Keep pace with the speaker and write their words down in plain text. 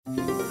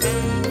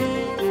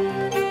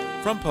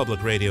From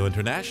Public Radio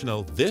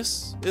International,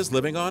 this is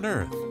Living on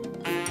Earth.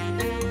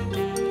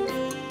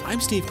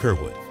 I'm Steve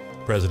Curwood.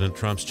 President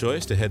Trump's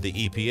choice to head the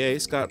EPA,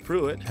 Scott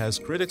Pruitt, has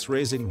critics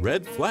raising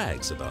red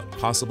flags about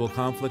possible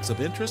conflicts of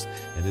interest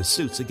and his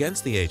suits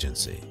against the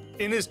agency.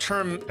 In his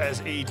term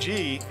as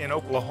AG in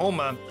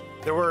Oklahoma,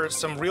 there were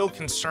some real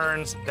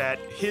concerns that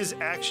his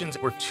actions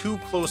were too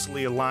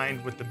closely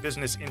aligned with the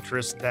business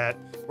interests that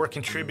were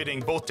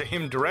contributing both to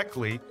him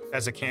directly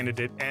as a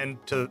candidate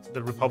and to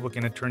the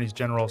Republican Attorneys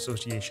General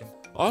Association.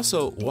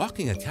 Also,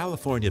 walking a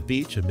California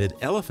beach amid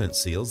elephant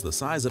seals the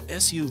size of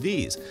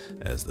SUVs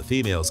as the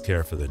females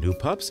care for their new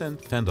pups and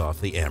fend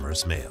off the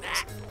amorous males.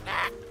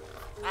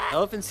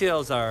 Elephant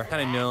seals are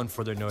kind of known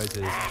for their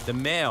noises. The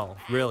male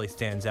really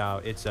stands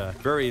out. It's a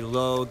very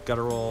low,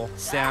 guttural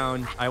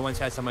sound. I once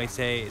had somebody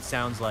say it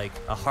sounds like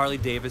a Harley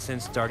Davidson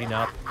starting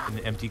up in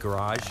an empty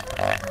garage.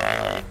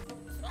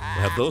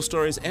 We'll have those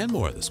stories and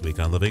more this week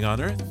on Living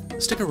on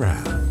Earth. Stick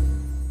around.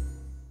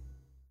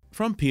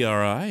 From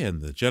PRI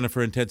and the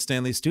Jennifer and Ted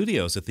Stanley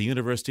studios at the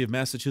University of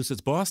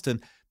Massachusetts,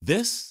 Boston,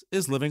 this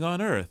is Living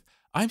on Earth.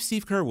 I'm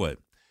Steve Curwood.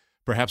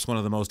 Perhaps one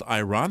of the most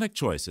ironic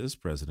choices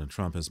President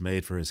Trump has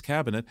made for his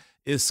cabinet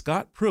is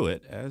Scott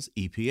Pruitt as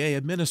EPA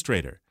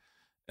administrator.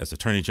 As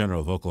Attorney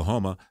General of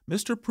Oklahoma,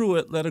 Mr.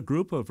 Pruitt led a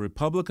group of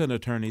Republican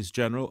attorneys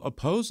general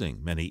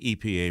opposing many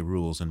EPA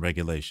rules and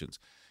regulations.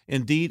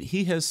 Indeed,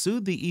 he has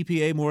sued the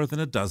EPA more than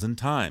a dozen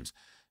times,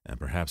 and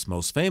perhaps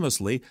most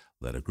famously,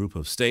 led a group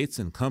of states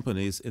and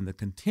companies in the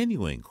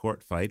continuing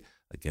court fight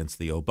against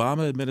the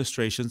Obama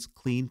administration's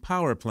Clean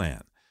Power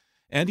Plan.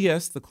 And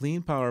yes, the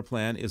Clean Power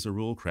Plan is a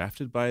rule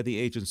crafted by the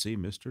agency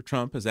Mr.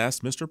 Trump has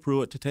asked Mr.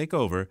 Pruitt to take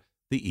over,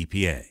 the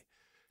EPA.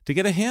 To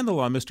get a handle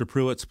on Mr.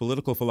 Pruitt's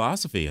political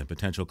philosophy and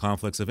potential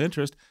conflicts of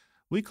interest,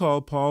 we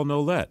called Paul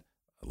Nolet,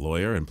 a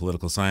lawyer and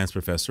political science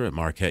professor at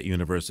Marquette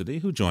University,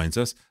 who joins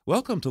us.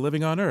 Welcome to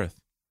Living on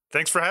Earth.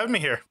 Thanks for having me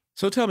here.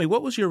 So tell me,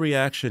 what was your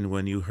reaction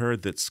when you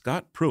heard that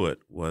Scott Pruitt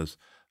was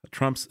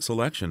Trump's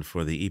selection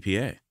for the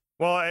EPA?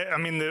 Well, I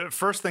mean, the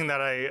first thing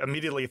that I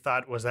immediately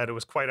thought was that it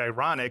was quite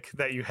ironic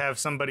that you have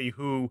somebody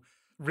who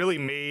really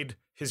made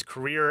his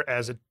career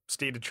as a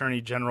state attorney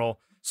general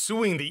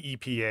suing the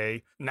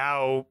EPA,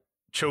 now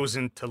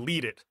chosen to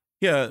lead it.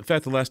 Yeah, in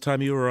fact, the last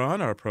time you were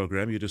on our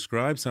program, you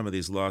described some of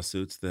these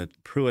lawsuits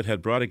that Pruitt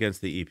had brought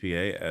against the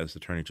EPA as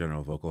Attorney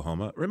General of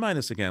Oklahoma. Remind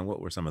us again, what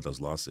were some of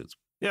those lawsuits?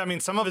 Yeah, I mean,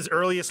 some of his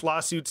earliest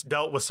lawsuits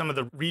dealt with some of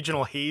the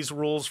regional haze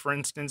rules, for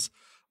instance.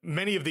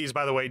 Many of these,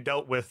 by the way,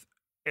 dealt with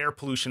air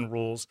pollution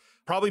rules.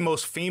 Probably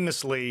most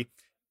famously,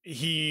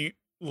 he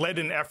led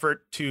an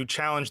effort to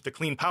challenge the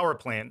Clean Power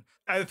Plan.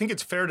 I think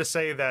it's fair to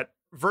say that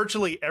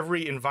virtually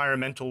every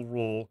environmental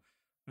rule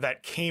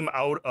that came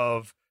out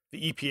of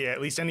the EPA, at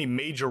least any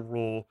major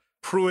rule,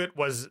 Pruitt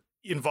was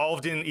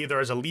involved in either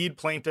as a lead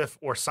plaintiff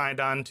or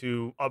signed on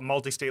to a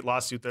multi-state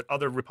lawsuit that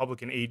other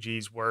Republican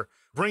AGs were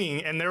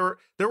bringing. And there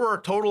were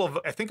a total of,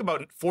 I think,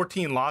 about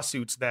 14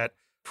 lawsuits that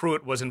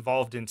Pruitt was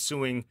involved in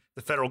suing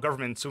the federal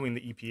government, suing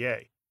the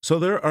EPA. So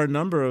there are a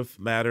number of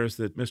matters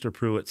that Mr.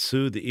 Pruitt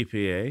sued the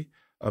EPA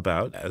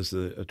about as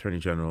the Attorney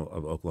General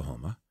of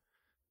Oklahoma.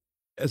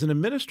 As an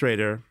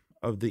administrator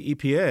of the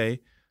EPA,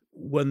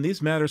 when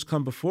these matters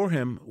come before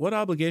him, what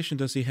obligation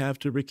does he have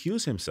to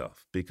recuse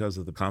himself because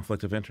of the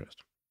conflict of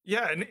interest?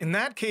 Yeah, and in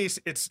that case,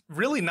 it's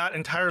really not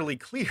entirely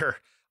clear.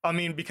 I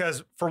mean,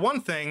 because for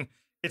one thing,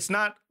 it's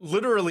not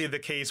literally the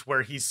case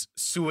where he's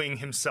suing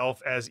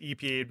himself as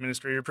EPA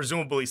administrator.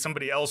 Presumably,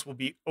 somebody else will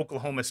be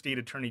Oklahoma State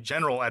Attorney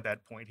General at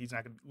that point. He's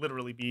not going to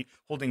literally be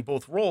holding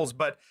both roles.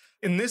 But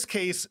in this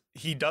case,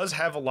 he does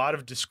have a lot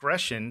of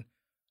discretion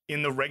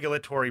in the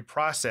regulatory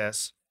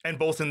process and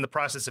both in the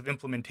process of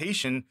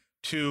implementation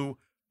to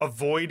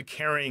avoid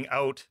carrying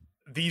out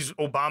these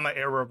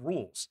Obama-era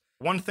rules.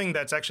 One thing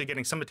that's actually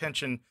getting some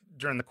attention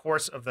during the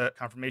course of the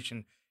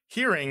confirmation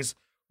hearings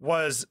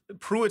was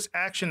Pruitt's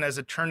action as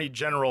Attorney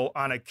General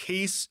on a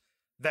case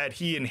that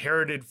he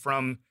inherited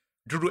from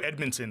Drew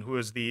Edmondson, who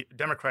was the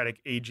Democratic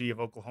AG of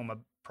Oklahoma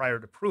prior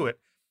to Pruitt.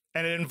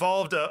 And it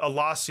involved a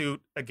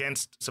lawsuit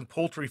against some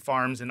poultry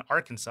farms in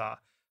Arkansas.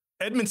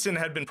 Edmondson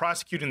had been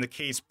prosecuting the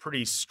case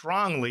pretty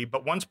strongly,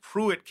 but once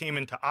Pruitt came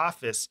into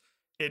office,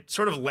 it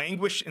sort of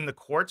languished in the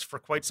courts for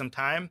quite some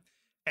time.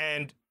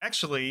 And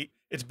actually,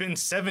 it's been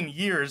 7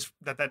 years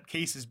that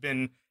case has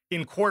been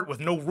in court with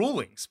no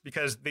rulings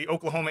because the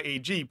Oklahoma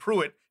AG,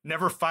 Pruitt,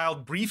 never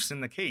filed briefs in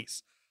the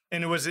case.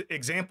 And it was an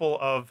example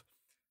of,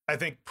 I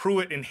think,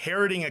 Pruitt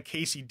inheriting a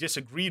case he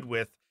disagreed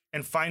with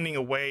and finding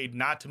a way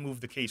not to move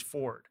the case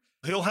forward.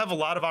 He'll have a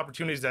lot of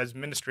opportunities as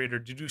administrator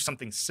to do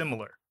something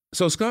similar.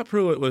 So Scott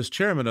Pruitt was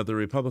chairman of the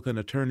Republican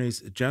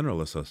Attorneys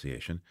General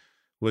Association,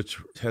 which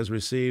has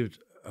received,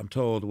 I'm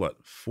told,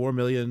 $4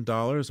 million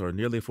or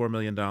nearly $4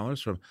 million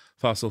from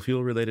fossil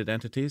fuel-related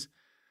entities.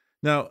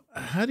 Now,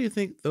 how do you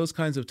think those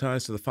kinds of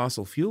ties to the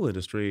fossil fuel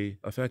industry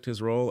affect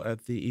his role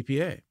at the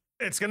EPA?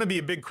 It's going to be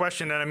a big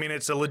question. And I mean,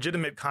 it's a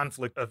legitimate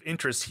conflict of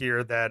interest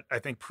here that I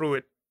think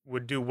Pruitt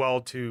would do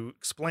well to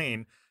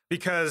explain.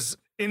 Because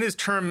in his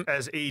term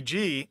as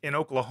AG in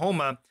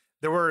Oklahoma,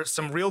 there were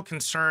some real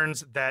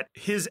concerns that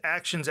his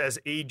actions as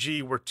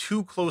AG were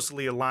too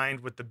closely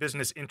aligned with the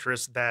business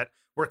interests that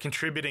were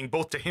contributing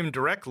both to him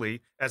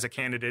directly as a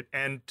candidate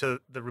and to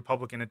the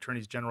Republican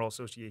Attorneys General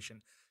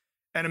Association.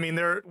 And I mean,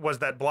 there was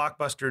that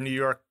blockbuster New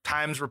York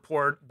Times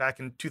report back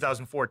in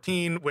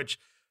 2014, which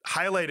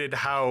highlighted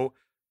how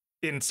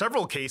in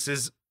several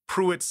cases,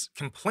 Pruitt's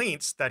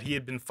complaints that he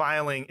had been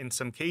filing in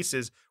some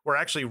cases were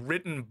actually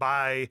written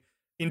by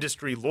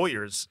industry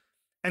lawyers.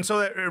 And so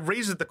that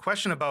raises the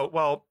question about,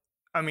 well,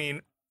 I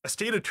mean, a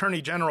state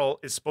attorney general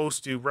is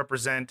supposed to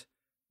represent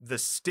the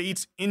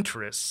state's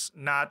interests,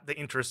 not the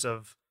interests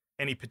of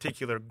any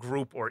particular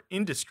group or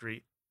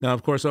industry. Now,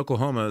 of course,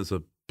 Oklahoma is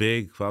a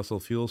big fossil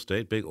fuel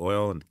state, big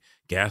oil and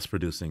gas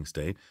producing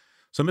state.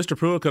 So Mr.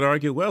 Pruitt could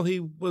argue, well, he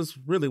was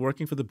really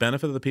working for the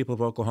benefit of the people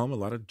of Oklahoma, a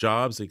lot of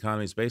jobs, the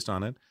economy is based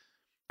on it.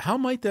 How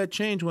might that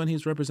change when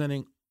he's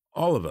representing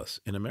all of us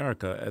in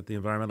America at the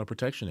Environmental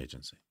Protection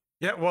Agency?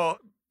 Yeah, well,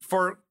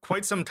 for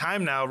quite some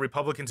time now,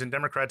 Republicans and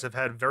Democrats have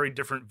had very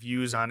different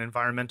views on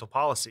environmental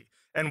policy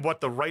and what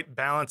the right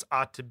balance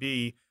ought to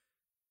be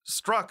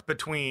struck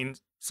between,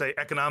 say,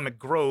 economic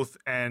growth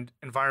and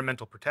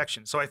environmental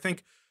protection. So I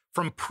think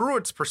from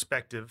Pruitt's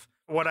perspective,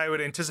 what I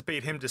would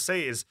anticipate him to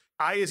say is,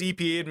 I, as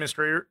EPA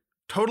administrator,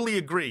 totally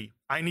agree.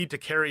 I need to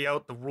carry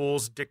out the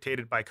rules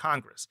dictated by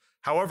Congress.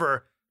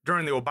 However,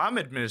 during the Obama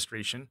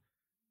administration,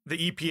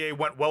 the EPA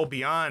went well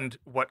beyond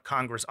what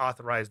Congress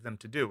authorized them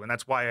to do. And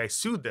that's why I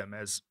sued them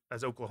as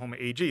Oklahoma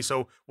AG.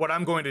 So what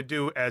I'm going to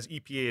do as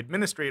EPA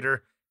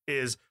administrator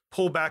is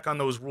pull back on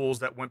those rules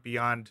that went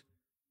beyond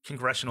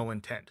congressional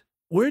intent.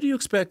 Where do you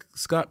expect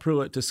Scott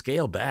Pruitt to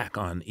scale back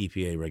on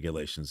EPA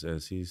regulations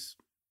as he's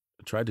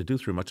tried to do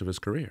through much of his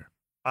career?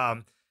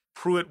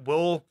 Pruitt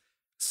will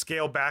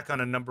scale back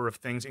on a number of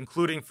things,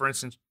 including, for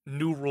instance,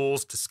 new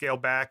rules to scale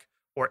back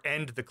or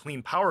end the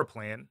Clean Power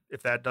Plan,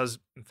 if that does,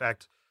 in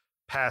fact,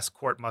 pass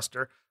court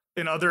muster.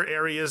 In other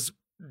areas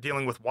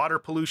dealing with water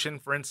pollution,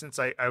 for instance,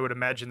 I would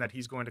imagine that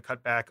he's going to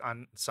cut back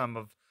on some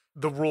of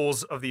the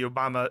rules of the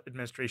Obama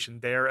administration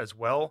there as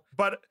well.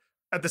 But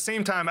at the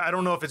same time, I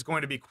don't know if it's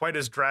going to be quite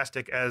as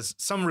drastic as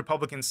some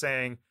Republicans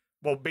saying,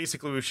 well,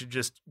 basically we should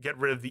just get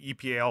rid of the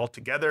EPA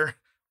altogether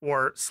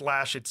or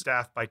slash its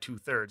staff by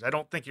 2/3. I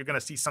don't think you're going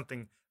to see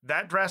something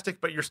that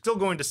drastic, but you're still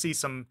going to see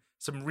some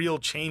real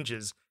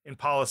changes in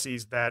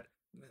policies that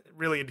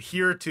really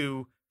adhere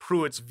to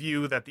Pruitt's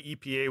view that the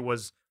EPA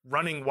was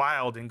running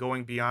wild and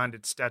going beyond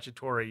its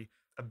statutory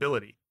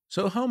ability.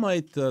 So how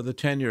might the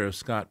tenure of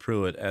Scott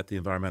Pruitt at the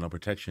Environmental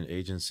Protection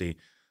Agency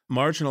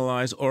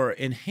marginalize or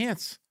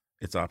enhance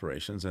its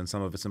operations and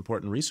some of its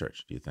important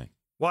research, do you think?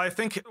 Well, I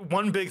think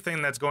one big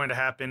thing that's going to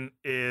happen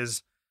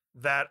is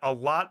that a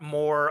lot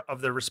more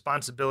of the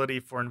responsibility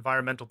for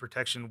environmental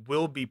protection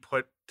will be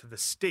put to the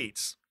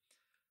states.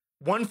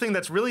 One thing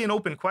that's really an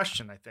open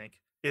question, I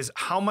think, is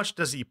how much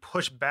does he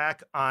push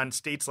back on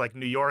states like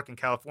New York and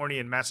California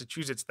and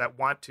Massachusetts that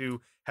want to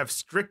have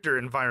stricter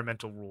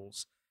environmental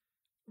rules?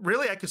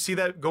 Really, I could see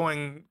that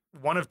going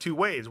one of two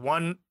ways.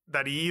 One,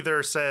 that he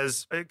either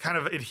says it kind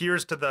of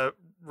adheres to the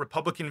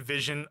Republican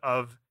vision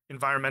of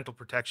environmental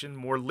protection,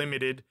 more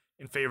limited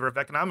in favor of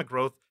economic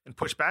growth, and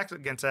push back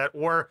against that,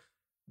 or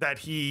that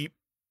he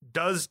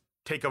does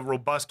take a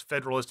robust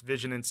federalist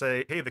vision and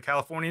say, hey, the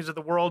Californians of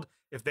the world,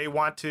 if they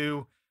want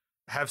to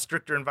have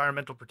stricter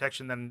environmental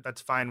protection, then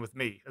that's fine with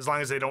me, as long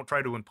as they don't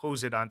try to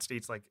impose it on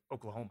states like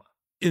Oklahoma.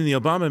 In the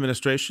Obama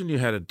administration, you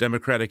had a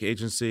Democratic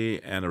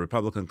agency and a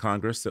Republican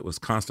Congress that was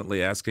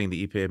constantly asking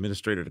the EPA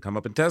administrator to come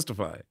up and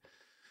testify.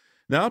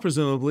 Now,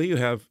 presumably, you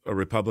have a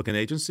Republican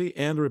agency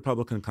and a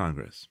Republican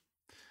Congress.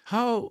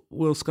 How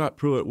will Scott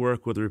Pruitt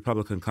work with the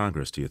Republican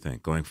Congress, do you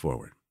think, going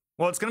forward?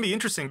 Well, it's going to be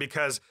interesting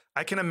because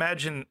I can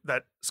imagine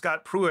that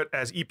Scott Pruitt,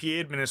 as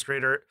EPA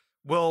administrator,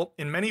 will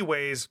in many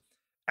ways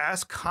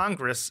ask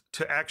Congress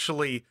to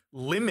actually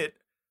limit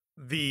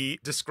the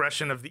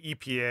discretion of the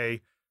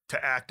EPA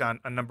to act on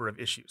a number of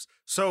issues.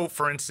 So,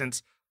 for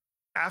instance,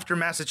 after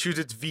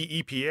Massachusetts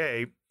v.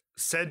 EPA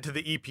said to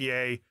the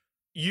EPA,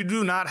 you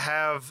do not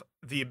have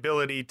the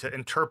ability to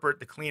interpret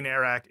the Clean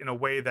Air Act in a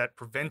way that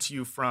prevents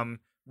you from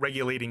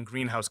regulating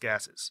greenhouse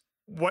gases.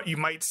 What you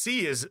might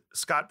see is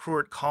Scott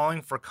Pruitt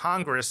calling for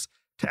Congress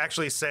to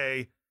actually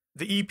say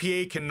the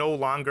EPA can no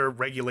longer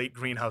regulate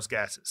greenhouse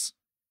gases.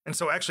 And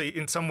so actually,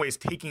 in some ways,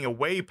 taking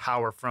away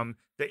power from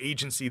the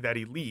agency that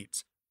he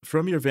leads.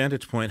 From your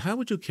vantage point, how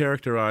would you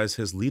characterize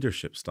his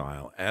leadership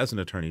style as an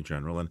attorney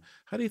general, and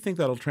how do you think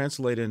that'll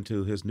translate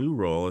into his new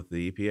role at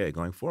the EPA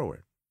going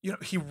forward? You know,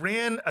 he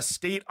ran a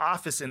state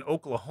office in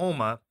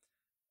Oklahoma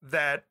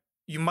that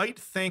you might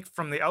think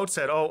from the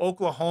outset, oh,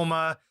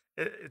 Oklahoma,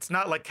 it's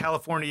not like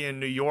California and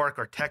New York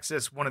or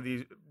Texas, one of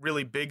the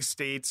really big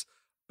states.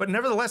 But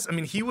nevertheless, I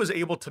mean, he was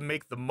able to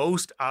make the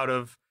most out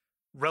of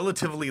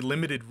relatively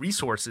limited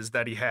resources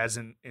that he has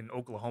in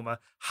Oklahoma,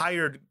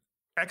 hired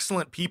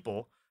excellent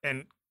people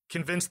and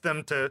convinced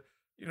them to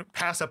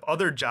pass up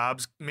other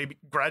jobs, maybe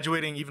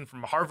graduating even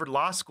from Harvard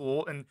Law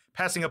School and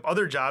passing up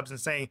other jobs and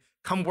saying,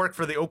 come work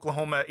for the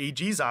Oklahoma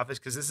AG's office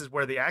because this is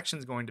where the action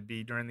is going to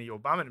be during the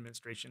Obama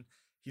administration.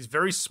 He's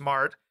very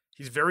smart.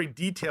 He's very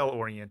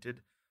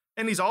detail-oriented.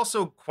 And he's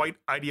also quite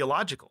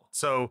ideological.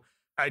 So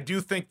I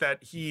do think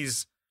that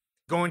he's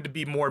going to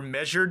be more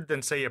measured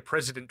than, say, a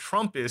President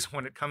Trump is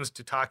when it comes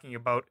to talking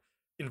about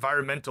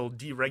environmental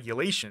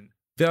deregulation.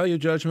 Value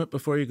judgment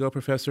before you go,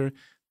 Professor.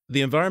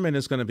 The environment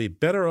is going to be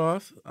better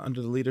off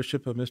under the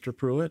leadership of Mr.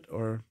 Pruitt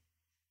or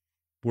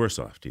worse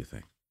off, do you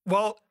think?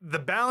 Well, the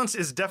balance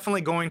is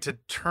definitely going to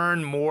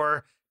turn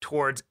more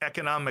towards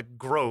economic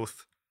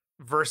growth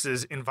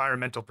versus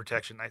environmental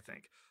protection, I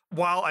think.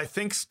 While I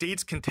think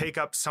states can take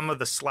up some of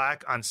the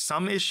slack on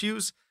some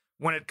issues,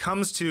 when it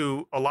comes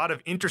to a lot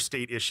of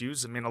interstate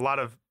issues, I mean, a lot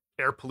of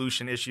air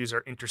pollution issues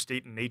are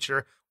interstate in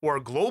nature, or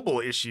global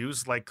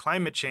issues like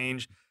climate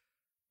change,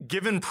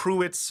 given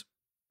Pruitt's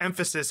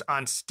emphasis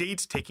on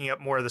states taking up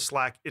more of the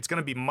slack, it's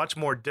going to be much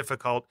more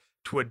difficult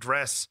to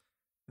address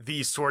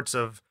these sorts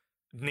of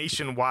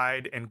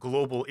nationwide and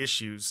global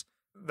issues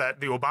that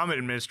the Obama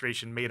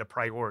administration made a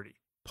priority.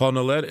 Paul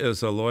Nolet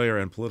is a lawyer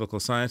and political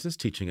scientist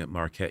teaching at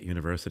Marquette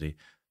University.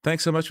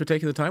 Thanks so much for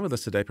taking the time with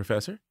us today,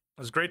 Professor. It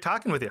was great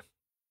talking with you.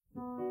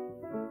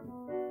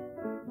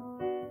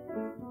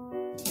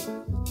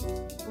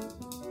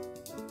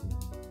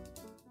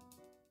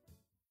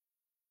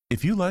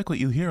 If you like what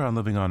you hear on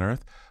Living on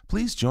Earth,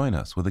 please join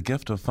us with a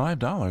gift of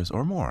 $5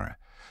 or more.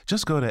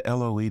 Just go to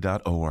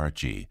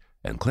loe.org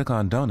and click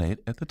on Donate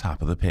at the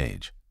top of the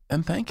page.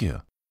 And thank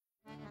you.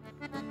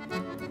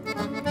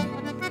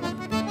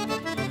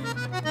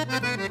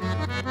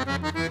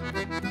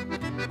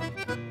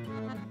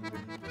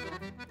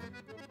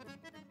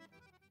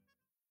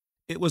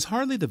 It was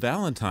hardly the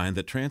Valentine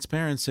that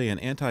transparency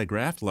and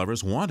anti-graft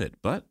lovers wanted,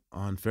 but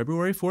on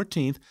February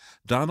 14th,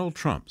 Donald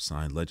Trump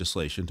signed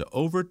legislation to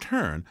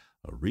overturn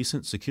a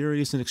recent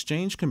Securities and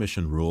Exchange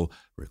Commission rule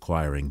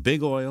requiring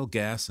big oil,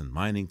 gas, and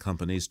mining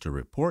companies to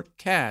report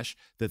cash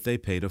that they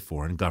pay to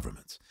foreign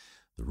governments.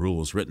 The rule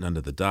was written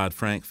under the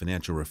Dodd-Frank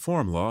financial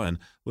reform law and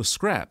was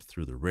scrapped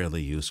through the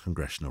rarely used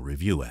Congressional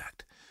Review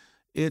Act.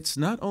 It's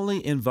not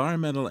only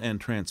environmental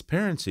and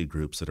transparency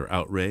groups that are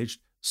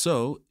outraged,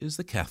 so is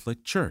the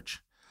Catholic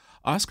Church.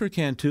 Oscar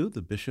Cantu,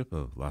 the Bishop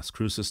of Las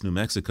Cruces, New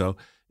Mexico,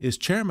 is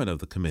chairman of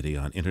the Committee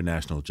on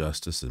International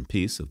Justice and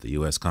Peace of the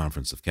U.S.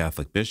 Conference of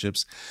Catholic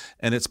Bishops,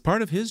 and it's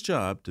part of his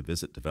job to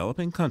visit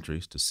developing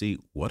countries to see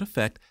what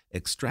effect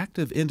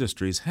extractive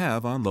industries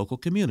have on local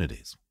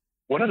communities.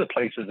 One of the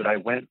places that I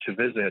went to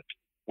visit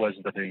was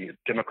the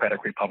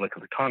Democratic Republic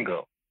of the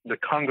Congo. The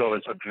Congo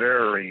is a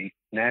very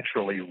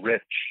naturally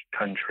rich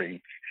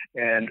country,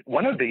 and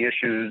one of the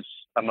issues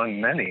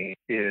among many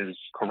is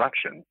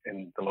corruption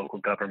in the local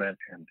government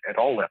and at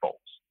all levels.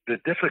 The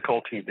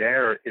difficulty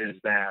there is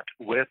that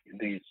with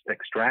these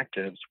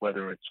extractives,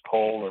 whether it's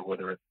coal or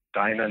whether it's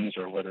diamonds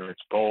or whether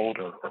it's gold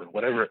or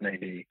whatever it may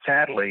be,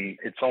 sadly,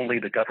 it's only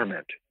the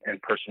government and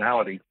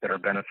personalities that are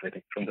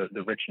benefiting from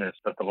the richness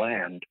of the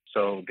land.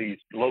 So these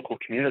local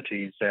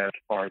communities that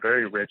are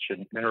very rich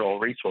in mineral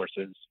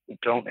resources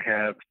don't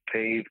have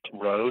paved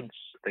roads.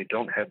 They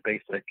don't have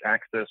basic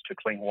access to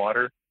clean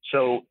water.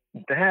 So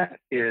that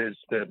is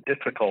the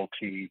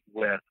difficulty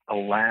with a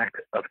lack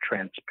of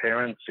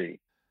transparency.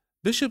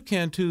 Bishop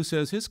Cantu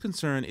says his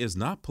concern is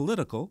not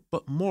political,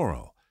 but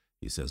moral.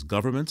 He says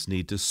governments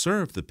need to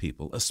serve the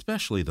people,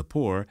 especially the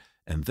poor,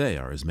 and they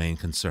are his main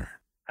concern.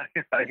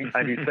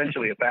 I'm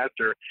essentially a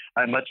pastor.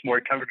 I'm much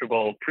more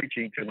comfortable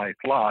preaching to my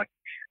flock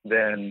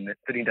than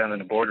sitting down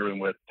in a boardroom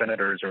with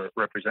senators or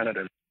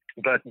representatives.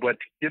 But what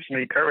gives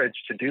me courage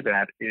to do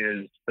that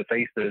is the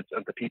faces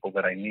of the people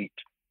that I meet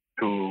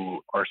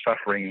who are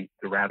suffering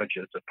the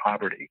ravages of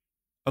poverty.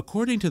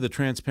 According to the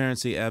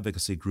transparency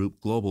advocacy group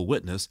Global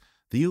Witness,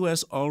 the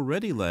U.S.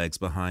 already lags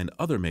behind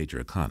other major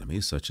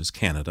economies such as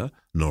Canada,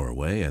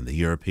 Norway, and the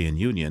European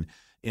Union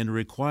in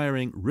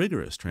requiring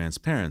rigorous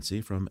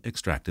transparency from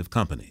extractive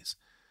companies.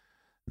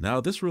 Now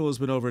this rule has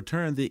been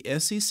overturned, the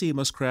SEC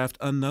must craft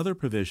another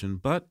provision,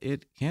 but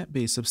it can't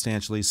be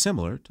substantially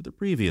similar to the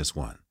previous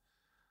one.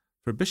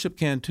 For Bishop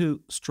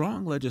Cantu,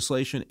 strong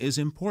legislation is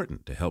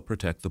important to help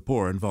protect the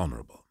poor and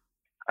vulnerable.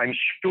 I'm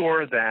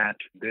sure that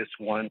this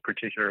one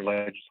particular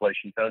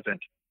legislation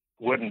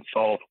wouldn't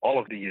solve all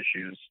of the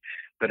issues,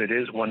 but it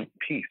is one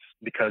piece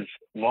because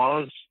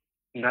laws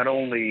not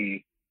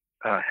only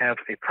have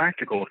a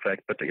practical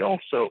effect, but they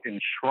also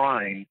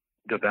enshrine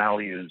the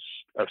values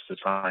of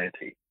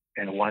society.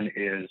 And one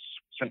is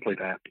simply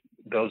that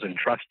those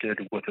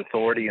entrusted with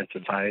authority in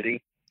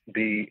society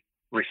be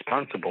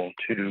responsible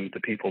to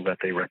the people that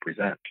they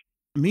represent.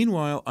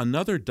 Meanwhile,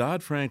 another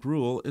Dodd-Frank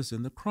rule is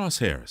in the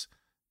crosshairs,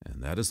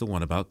 and that is the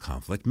one about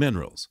conflict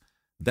minerals.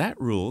 That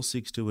rule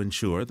seeks to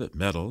ensure that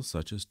metals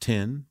such as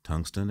tin,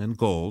 tungsten, and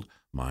gold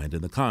mined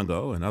in the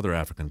Congo and other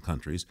African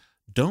countries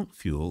don't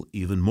fuel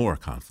even more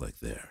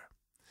conflict there.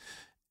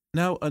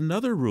 Now,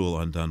 another rule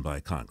undone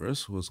by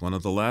Congress was one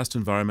of the last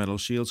environmental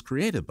shields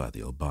created by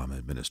the Obama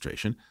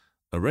administration,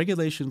 a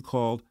regulation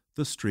called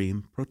the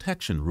Stream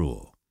Protection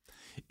Rule.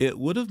 It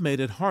would have made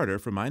it harder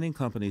for mining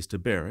companies to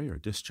bury or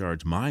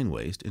discharge mine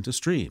waste into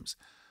streams.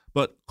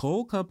 But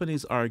coal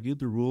companies argued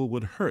the rule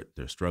would hurt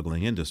their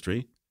struggling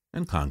industry,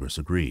 and Congress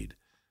agreed.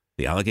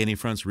 The Allegheny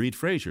Front's Reed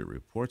Frazier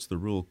reports the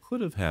rule could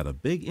have had a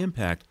big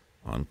impact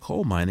on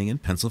coal mining in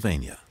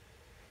Pennsylvania.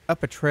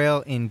 Up a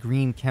trail in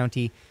Greene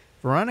County,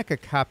 Veronica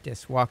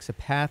Coptis walks a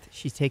path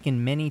she's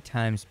taken many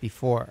times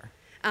before.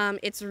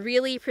 It's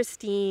really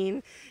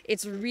pristine.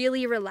 It's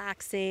really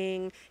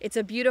relaxing. It's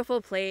a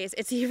beautiful place.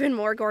 It's even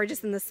more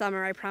gorgeous in the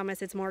summer. I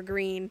promise it's more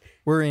green.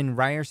 We're in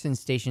Ryerson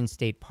Station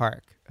State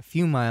Park, a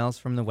few miles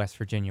from the West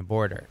Virginia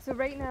border. So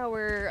right now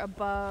we're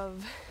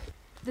above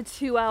the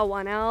 2L,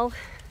 1L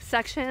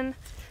section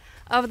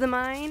of the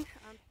mine.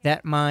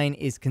 That mine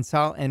is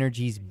CONSOL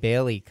Energy's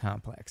Bailey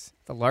Complex,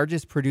 the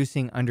largest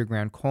producing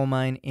underground coal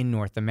mine in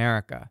North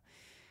America.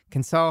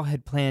 CONSOL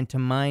had planned to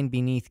mine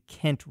beneath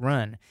Kent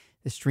Run,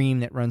 the stream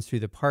that runs through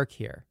the park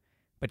here.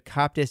 But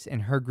Coptis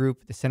and her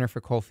group, the Center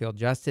for Coalfield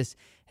Justice,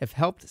 have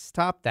helped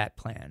stop that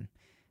plan.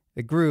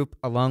 The group,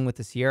 along with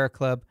the Sierra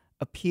Club,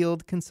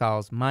 appealed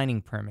CONSOL's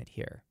mining permit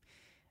here.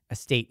 A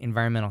state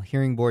environmental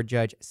hearing board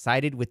judge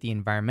sided with the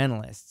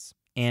environmentalists,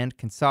 and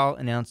CONSOL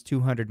announced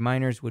 200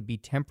 miners would be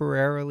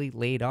temporarily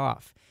laid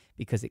off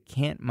because it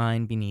can't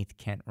mine beneath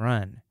Kent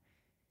Run.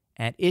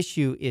 At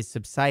issue is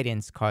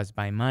subsidence caused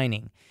by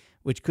mining,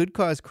 which could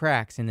cause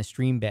cracks in the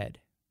stream bed.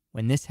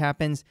 When this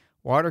happens,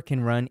 water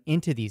can run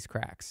into these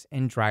cracks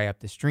and dry up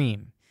the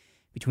stream.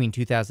 Between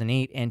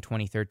 2008 and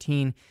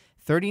 2013,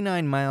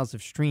 39 miles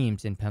of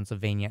streams in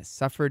Pennsylvania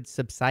suffered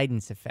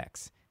subsidence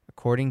effects,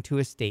 according to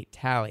a state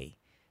tally.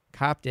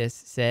 Coptis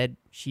said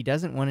she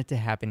doesn't want it to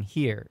happen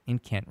here in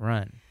Kent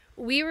Run.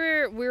 We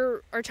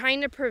are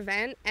trying to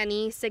prevent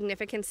any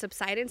significant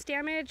subsidence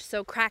damage,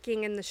 so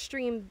cracking in the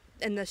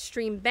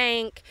stream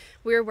bank.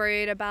 We're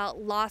worried about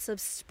loss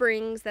of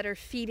springs that are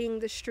feeding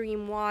the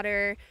stream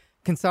water.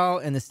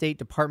 CONSOL and the State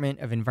Department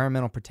of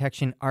Environmental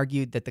Protection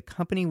argued that the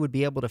company would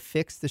be able to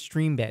fix the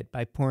stream bed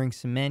by pouring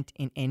cement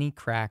in any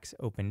cracks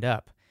opened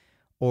up,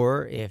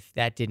 or, if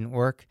that didn't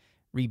work,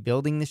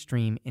 rebuilding the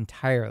stream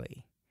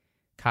entirely.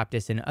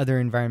 Coptis and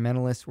other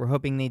environmentalists were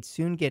hoping they'd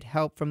soon get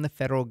help from the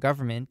federal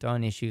government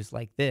on issues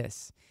like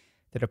this.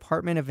 The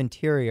Department of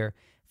Interior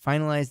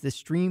finalized the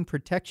Stream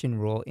Protection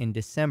Rule in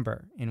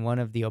December in one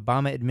of the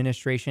Obama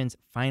administration's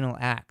final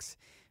acts,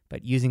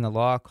 but using a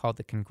law called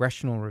the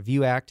Congressional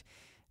Review Act,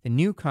 the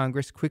new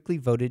Congress quickly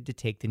voted to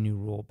take the new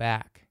rule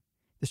back.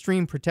 The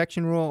Stream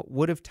Protection Rule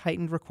would have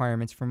tightened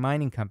requirements for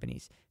mining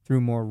companies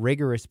through more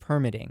rigorous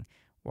permitting,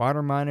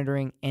 water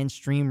monitoring, and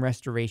stream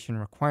restoration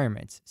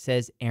requirements,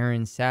 says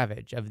Aaron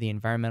Savage of the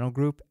environmental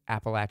group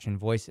Appalachian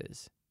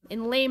Voices.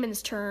 In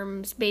layman's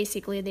terms,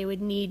 basically they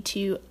would need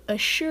to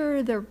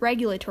assure the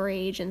regulatory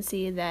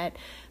agency that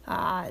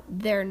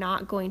they're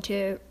not going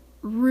to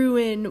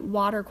ruin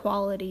water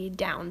quality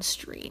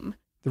downstream.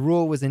 The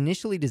rule was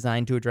initially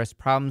designed to address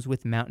problems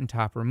with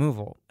mountaintop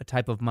removal, a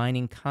type of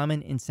mining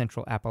common in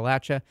central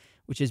Appalachia,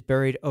 which has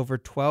buried over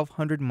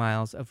 1,200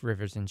 miles of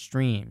rivers and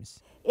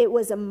streams. It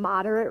was a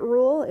moderate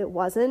rule. It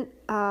wasn't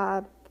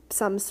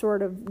some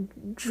sort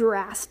of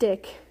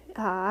drastic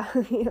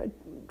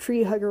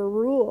tree hugger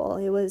rule.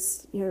 It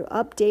was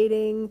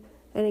updating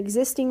an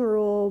existing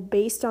rule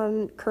based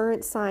on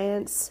current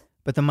science.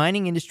 But the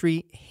mining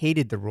industry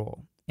hated the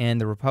rule,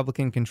 and the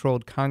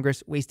Republican-controlled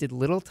Congress wasted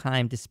little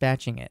time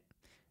dispatching it.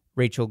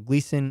 Rachel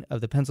Gleason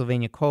of the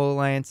Pennsylvania Coal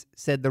Alliance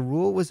said the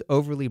rule was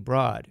overly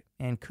broad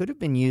and could have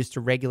been used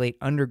to regulate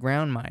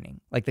underground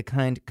mining, like the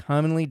kind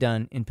commonly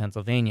done in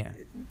Pennsylvania.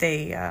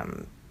 They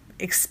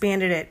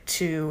expanded it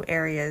to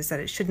areas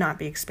that it should not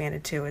be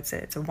expanded to. It's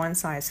a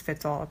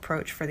one-size-fits-all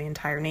approach for the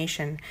entire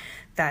nation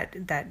that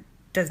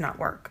does not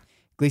work.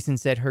 Gleason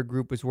said her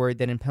group was worried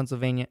that in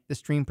Pennsylvania, the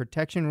Stream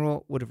Protection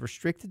Rule would have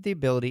restricted the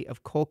ability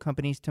of coal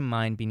companies to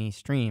mine beneath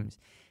streams,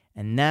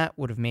 and that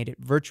would have made it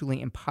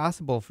virtually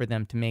impossible for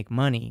them to make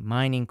money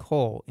mining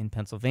coal in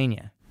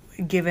Pennsylvania.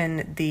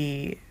 Given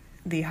the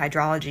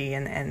hydrology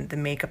and the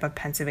makeup of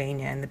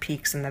Pennsylvania and the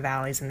peaks and the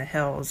valleys and the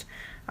hills,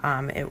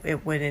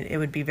 it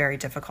would be very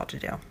difficult to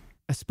do.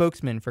 A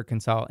spokesman for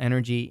CONSOL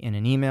Energy in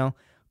an email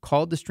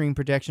called the Stream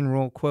Protection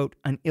Rule, quote,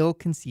 an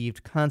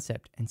ill-conceived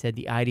concept, and said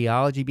the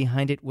ideology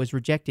behind it was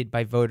rejected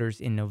by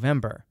voters in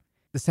November.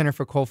 The Center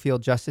for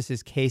Coalfield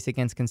Justice's case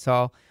against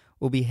CONSOL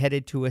will be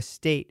headed to a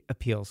state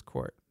appeals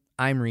court.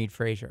 I'm Reed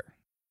Frazier.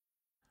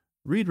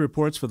 Reed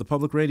reports for the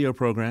public radio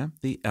program,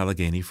 The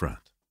Allegheny Front.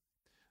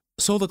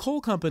 So the coal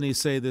companies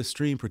say this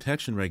stream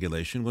protection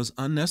regulation was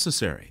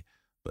unnecessary,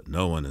 but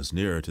no one is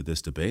nearer to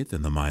this debate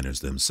than the miners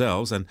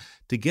themselves, and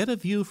to get a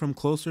view from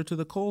closer to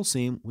the coal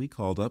seam, we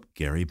called up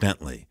Gary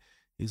Bentley.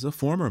 He's a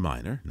former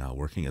miner, now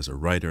working as a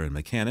writer and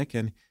mechanic,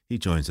 and he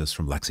joins us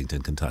from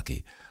Lexington,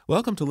 Kentucky.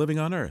 Welcome to Living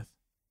on Earth.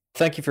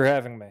 Thank you for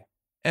having me.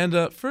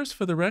 And first,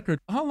 for the record,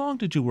 how long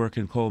did you work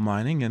in coal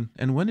mining,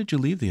 and when did you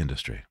leave the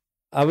industry?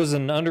 I was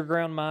an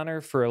underground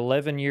miner for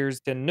 11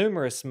 years in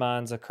numerous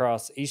mines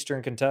across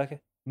eastern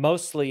Kentucky,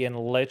 mostly in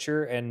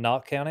Letcher and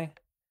Knott County,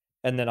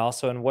 and then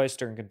also in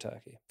western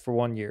Kentucky for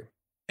 1 year.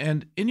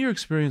 And in your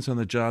experience on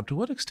the job, to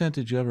what extent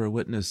did you ever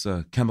witness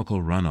chemical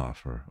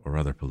runoff or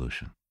other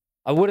pollution?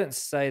 I wouldn't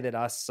say that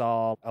I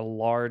saw a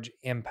large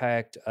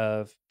impact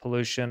of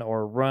pollution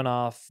or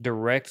runoff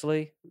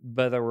directly,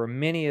 but there were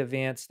many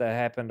events that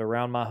happened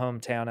around my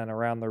hometown and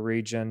around the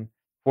region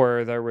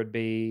where there would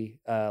be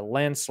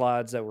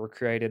landslides that were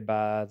created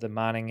by the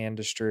mining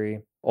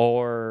industry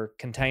or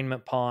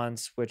containment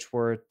ponds, which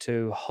were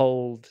to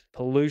hold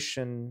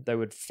pollution that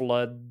would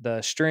flood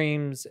the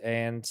streams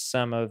and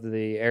some of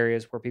the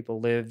areas where people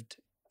lived.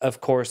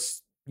 Of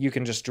course, you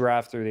can just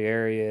drive through the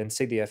area and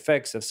see the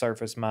effects of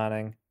surface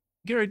mining.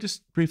 Gary,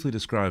 just briefly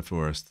describe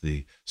for us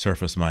the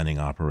surface mining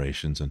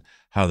operations and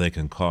how they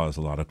can cause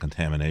a lot of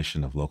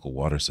contamination of local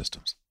water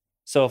systems.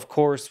 So, of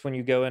course, when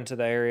you go into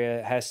the area,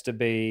 it has to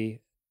be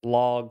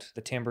logged,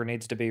 the timber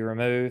needs to be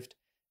removed.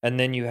 And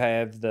then you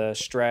have the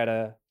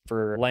strata,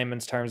 for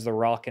layman's terms, the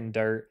rock and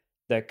dirt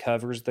that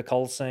covers the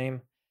coal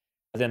seam.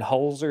 Then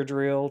holes are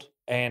drilled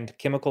and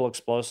chemical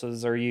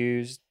explosives are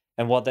used.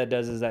 And what that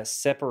does is that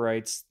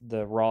separates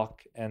the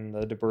rock and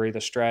the debris,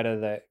 the strata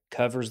that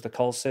covers the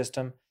coal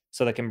system,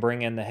 so they can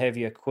bring in the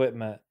heavy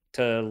equipment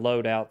to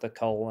load out the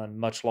coal in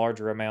much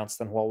larger amounts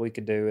than what we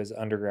could do as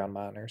underground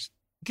miners.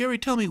 Gary,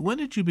 tell me, when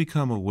did you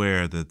become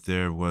aware that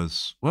there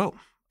was, well,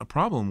 a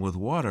problem with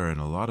water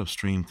and a lot of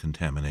stream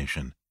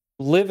contamination?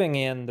 Living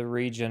in the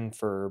region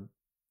for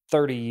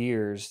 30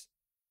 years,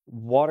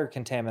 water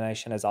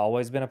contamination has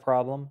always been a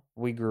problem.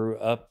 We grew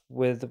up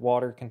with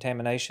water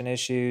contamination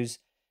issues,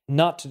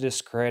 not to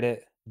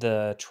discredit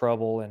the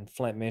trouble in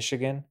Flint,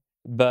 Michigan,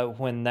 but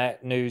when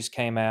that news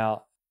came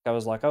out, I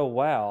was like, oh,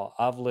 wow,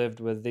 I've lived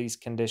with these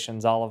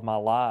conditions all of my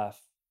life.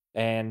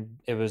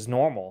 And it was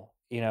normal.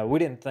 We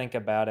didn't think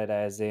about it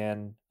as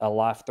in a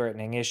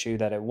life-threatening issue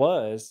that it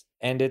was.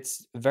 And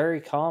it's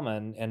very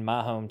common in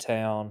my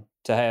hometown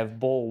to have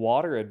boil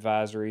water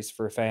advisories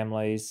for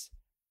families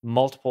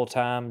multiple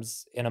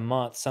times in a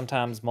month,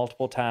 sometimes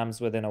multiple times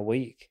within a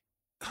week.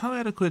 How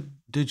adequate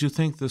did you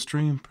think the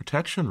stream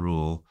protection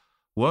rule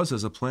was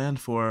as a plan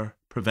for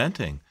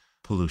preventing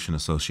pollution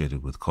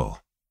associated with coal?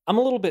 I'm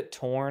a little bit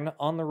torn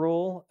on the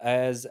rule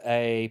as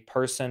a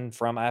person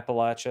from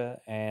Appalachia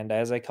and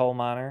as a coal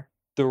miner.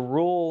 The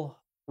rule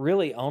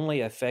really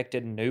only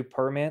affected new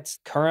permits.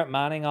 Current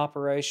mining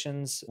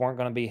operations weren't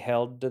going to be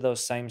held to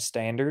those same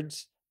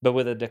standards. But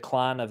with a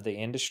decline of the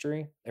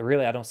industry,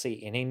 I don't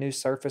see any new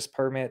surface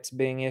permits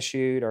being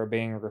issued or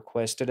being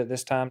requested at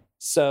this time.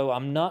 So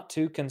I'm not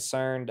too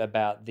concerned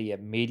about the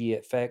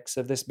immediate effects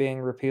of this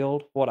being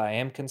repealed. What I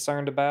am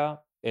concerned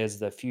about is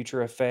the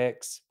future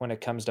effects when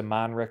it comes to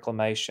mine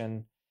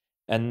reclamation.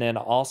 And then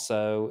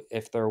also,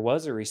 if there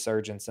was a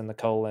resurgence in the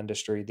coal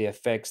industry, the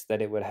effects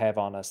that it would have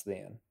on us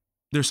then.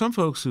 There are some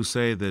folks who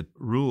say that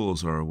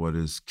rules are what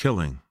is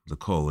killing the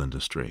coal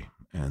industry,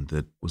 and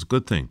that it was a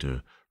good thing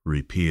to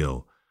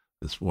repeal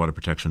this water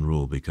protection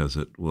rule because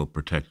it will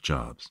protect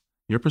jobs.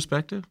 Your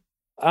perspective?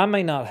 I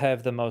may not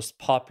have the most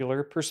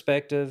popular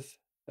perspective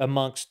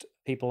amongst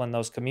people in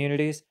those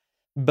communities,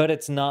 but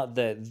it's not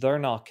that they're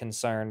not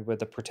concerned with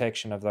the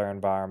protection of their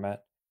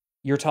environment.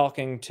 You're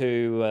talking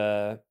to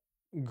a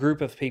group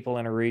of people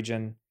in a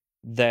region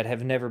that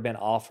have never been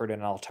offered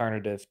an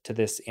alternative to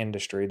this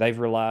industry. They've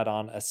relied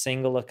on a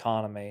single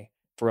economy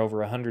for over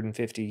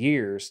 150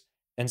 years.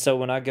 And so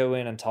when I go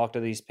in and talk to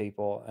these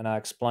people and I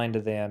explain to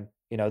them,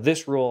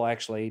 this rule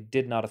actually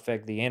did not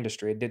affect the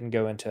industry. It didn't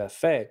go into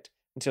effect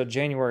until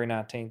January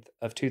 19th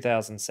of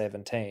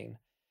 2017.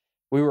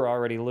 We were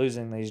already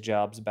losing these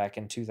jobs back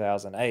in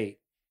 2008.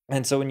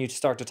 And so when you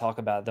start to talk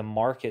about the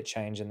market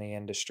change in the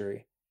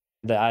industry,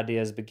 the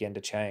ideas begin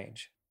to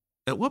change.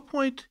 At what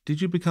point did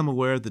you become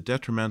aware of the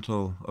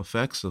detrimental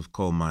effects of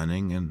coal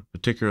mining, and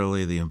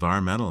particularly the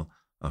environmental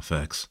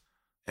effects?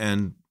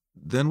 And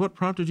then what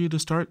prompted you to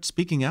start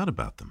speaking out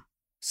about them?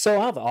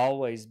 So I've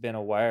always been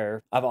aware.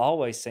 I've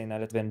always seen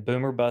that it's been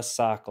boomer bust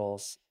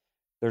cycles.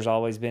 There's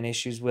always been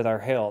issues with our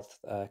health,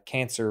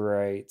 cancer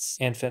rates,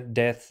 infant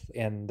death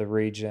in the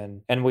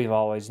region, and we've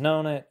always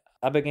known it.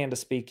 I began to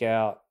speak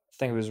out, I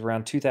think it was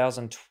around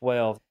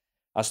 2012.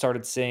 I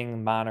started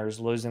seeing miners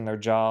losing their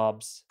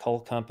jobs, coal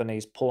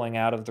companies pulling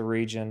out of the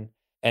region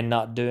and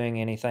not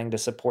doing anything to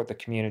support the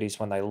communities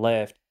when they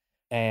left.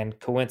 And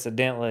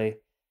coincidentally,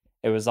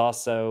 it was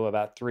also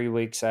about 3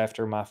 weeks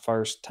after my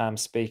first time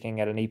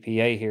speaking at an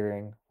EPA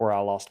hearing where I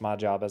lost my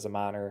job as a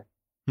miner.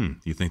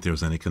 You think there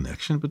was any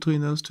connection between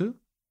those two?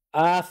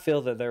 I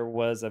feel that there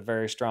was a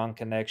very strong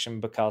connection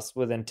because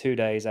within 2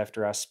 days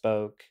after I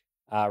spoke,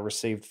 I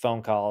received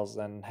phone calls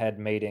and had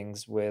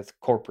meetings with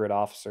corporate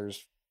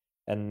officers.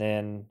 And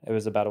then it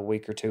was about a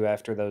week or two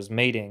after those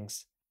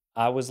meetings,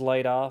 I was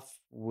laid off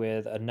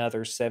with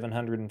another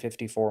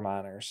 754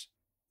 miners.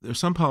 There's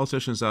some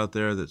politicians out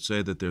there that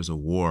say that there's a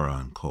war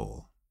on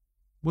coal.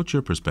 What's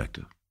your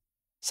perspective?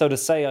 So to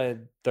say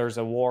there's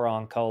a war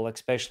on coal,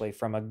 especially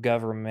from a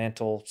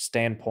governmental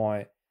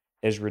standpoint,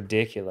 is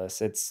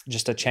ridiculous. It's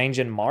just a change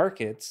in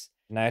markets.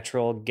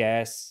 Natural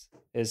gas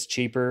is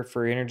cheaper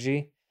for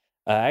energy.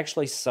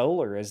 Actually,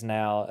 solar is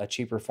now a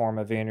cheaper form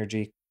of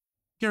energy.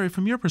 Gary,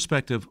 from your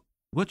perspective,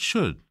 what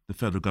should the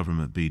federal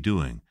government be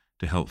doing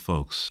to help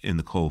folks in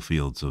the coal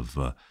fields of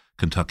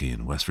Kentucky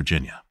and West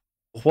Virginia?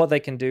 What they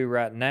can do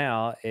right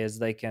now is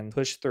they can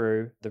push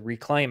through the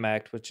Reclaim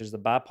Act, which is the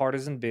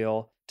bipartisan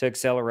bill to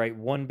accelerate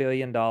 $1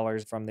 billion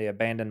from the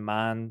Abandoned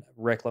Mine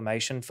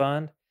Reclamation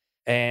Fund.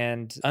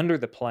 And under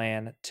the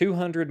plan,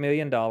 $200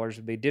 million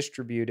would be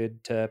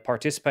distributed to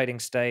participating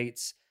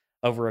states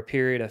over a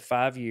period of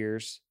 5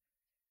 years.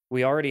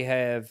 We already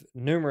have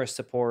numerous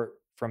support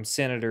from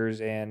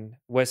senators in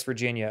West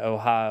Virginia,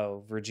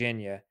 Ohio,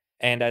 Virginia.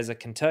 And as a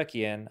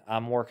Kentuckian,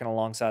 I'm working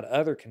alongside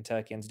other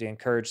Kentuckians to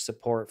encourage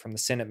support from the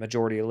Senate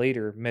Majority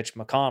Leader, Mitch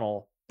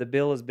McConnell. The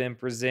bill has been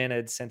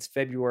presented since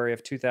February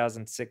of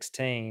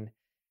 2016,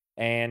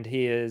 and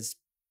he has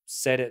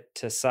set it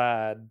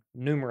aside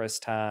numerous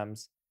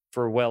times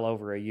for well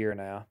over a year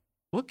now.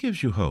 What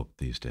gives you hope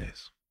these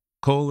days?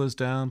 Coal is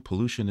down,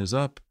 pollution is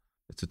up.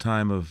 It's a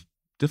time of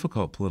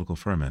difficult political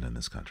ferment in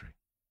this country.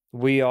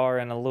 We are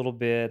in a little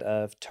bit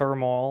of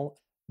turmoil,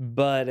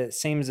 but it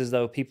seems as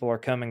though people are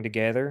coming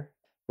together.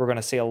 We're going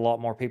to see a lot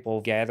more people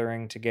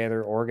gathering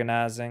together,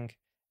 organizing. It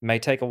may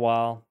take a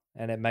while,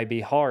 and it may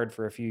be hard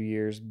for a few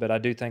years, but I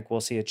do think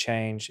we'll see a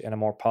change in a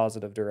more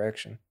positive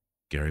direction.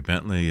 Gary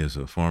Bentley is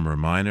a former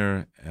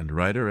miner and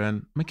writer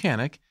and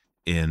mechanic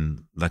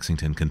in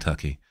Lexington,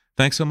 Kentucky.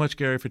 Thanks so much,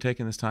 Gary, for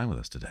taking this time with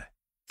us today.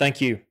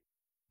 Thank you.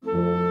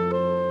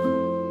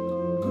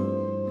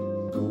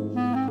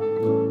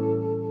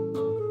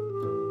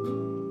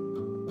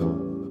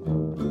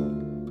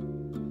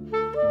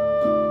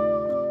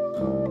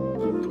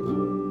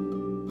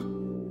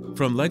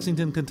 From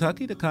Lexington,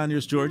 Kentucky to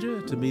Conyers,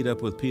 Georgia, to meet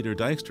up with Peter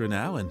Dykstra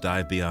now and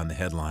dive beyond the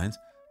headlines.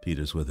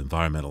 Peter's with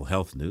Environmental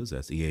Health News,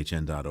 that's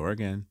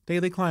ehn.org, and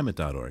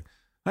dailyclimate.org.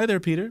 Hi there,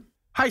 Peter.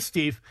 Hi,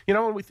 Steve. You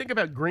know, when we think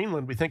about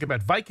Greenland, we think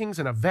about Vikings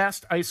and a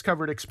vast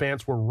ice-covered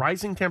expanse where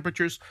rising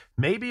temperatures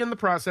may be in the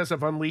process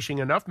of unleashing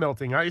enough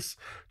melting ice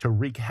to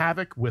wreak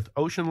havoc with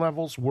ocean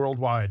levels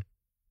worldwide.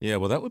 Yeah,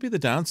 well, that would be the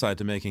downside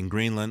to making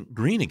Greenland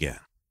green again.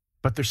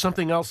 But there's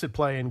something else at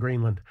play in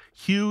Greenland.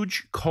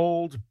 Huge,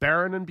 cold,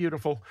 barren, and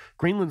beautiful,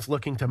 Greenland's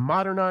looking to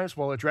modernize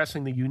while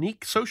addressing the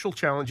unique social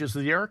challenges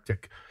of the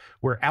Arctic,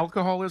 where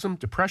alcoholism,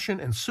 depression,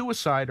 and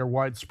suicide are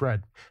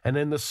widespread. And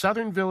in the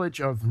southern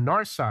village of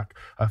Narsak,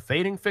 a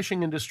fading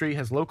fishing industry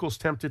has locals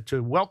tempted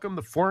to welcome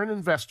the foreign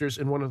investors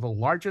in one of the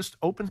largest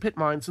open-pit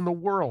mines in the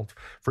world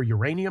for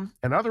uranium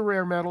and other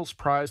rare metals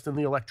prized in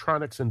the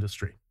electronics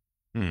industry.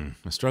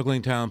 A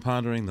struggling town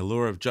pondering the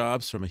lure of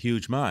jobs from a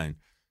huge mine.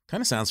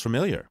 Kind of sounds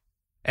familiar.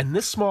 And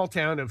this small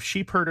town of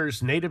sheep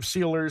herders, native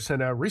sealers,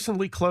 and a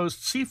recently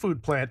closed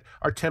seafood plant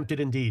are tempted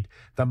indeed.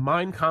 The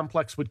mine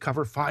complex would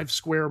cover 5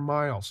 square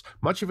miles,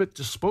 much of it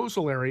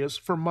disposal areas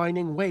for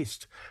mining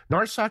waste.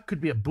 Narsak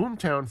could be a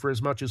boomtown for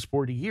as much as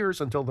 40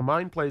 years until the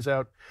mine plays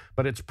out,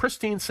 but its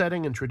pristine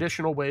setting and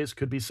traditional ways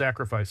could be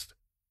sacrificed.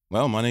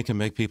 Well, money can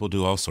make people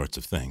do all sorts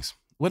of things.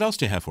 What else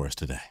do you have for us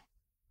today?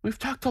 We've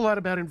talked a lot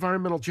about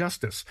environmental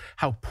justice,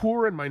 how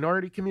poor and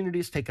minority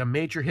communities take a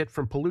major hit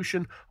from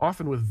pollution,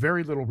 often with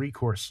very little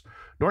recourse.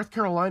 North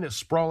Carolina's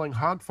sprawling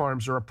hog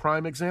farms are a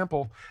prime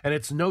example, and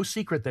it's no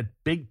secret that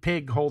Big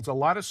Pig holds a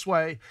lot of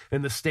sway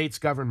in the state's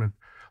government.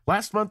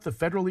 Last month, the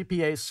federal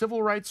EPA's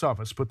Civil Rights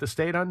Office put the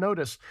state on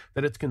notice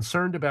that it's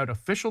concerned about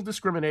official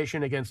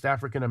discrimination against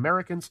African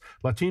Americans,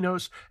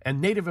 Latinos,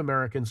 and Native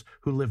Americans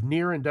who live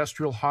near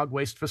industrial hog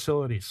waste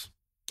facilities.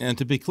 And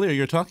to be clear,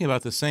 you're talking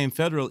about the same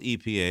federal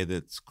EPA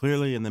that's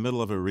clearly in the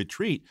middle of a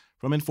retreat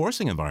from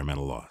enforcing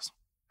environmental laws.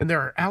 And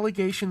there are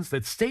allegations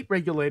that state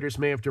regulators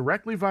may have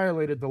directly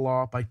violated the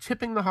law by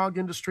tipping the hog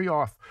industry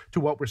off to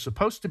what were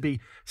supposed to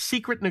be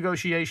secret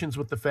negotiations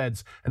with the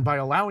feds and by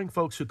allowing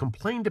folks who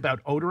complained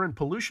about odor and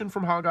pollution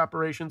from hog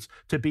operations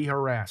to be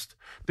harassed.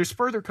 There's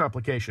further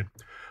complication.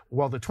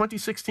 While the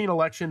 2016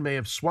 election may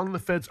have swung the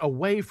feds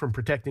away from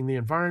protecting the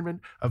environment,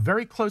 a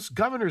very close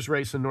governor's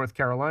race in North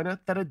Carolina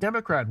that a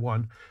Democrat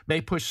won may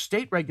push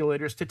state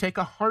regulators to take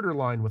a harder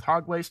line with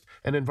hog waste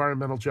and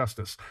environmental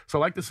justice. So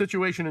like the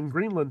situation in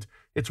Greenland,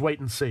 it's wait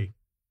and see.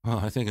 Well,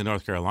 I think in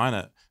North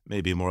Carolina,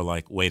 maybe more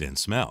like wait and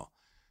smell.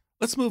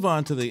 Let's move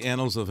on to the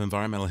annals of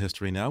environmental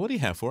history now. What do you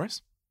have for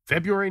us?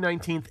 February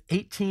 19th,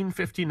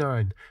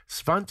 1859,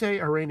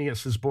 Svante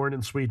Arrhenius is born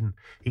in Sweden.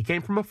 He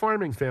came from a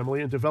farming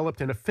family and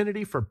developed an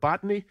affinity for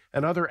botany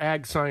and other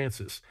ag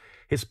sciences.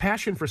 His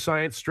passion for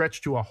science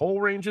stretched to a whole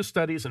range of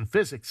studies in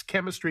physics,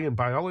 chemistry, and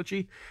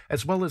biology,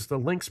 as well as the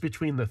links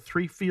between the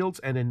three fields,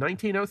 and in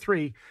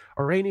 1903,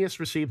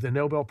 Arrhenius received the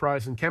Nobel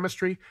Prize in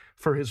Chemistry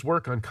for his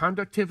work on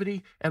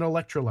conductivity and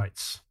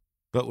electrolytes.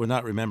 But we're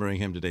not remembering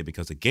him today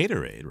because of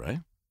Gatorade,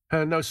 right?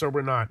 No, sir,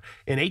 we're not.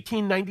 In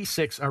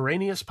 1896,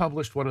 Arrhenius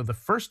published one of the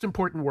first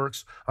important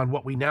works on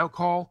what we now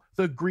call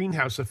the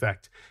greenhouse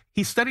effect.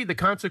 He studied the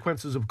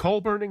consequences of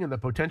coal burning and the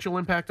potential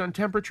impact on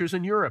temperatures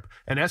in Europe,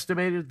 and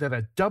estimated that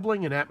a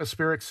doubling in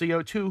atmospheric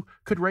CO2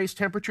 could raise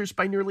temperatures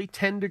by nearly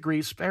 10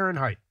 degrees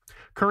Fahrenheit.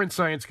 Current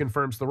science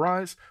confirms the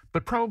rise,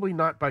 but probably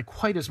not by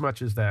quite as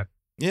much as that.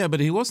 Yeah, but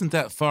he wasn't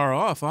that far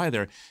off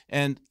either.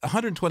 And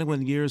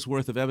 121 years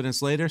worth of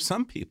evidence later,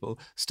 some people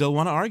still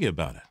want to argue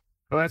about it.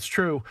 Well, that's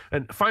true.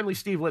 And finally,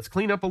 Steve, let's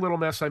clean up a little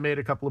mess I made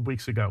a couple of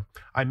weeks ago.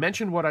 I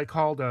mentioned what I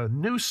called a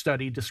new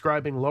study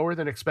describing lower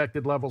than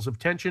expected levels of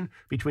tension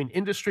between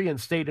industry and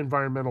state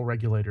environmental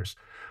regulators.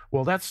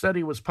 Well, that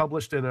study was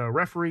published in a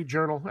refereed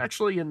journal,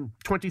 actually in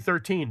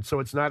 2013, so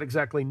it's not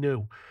exactly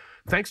new.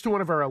 Thanks to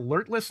one of our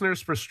alert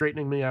listeners for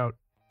straightening me out.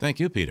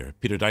 Thank you, Peter.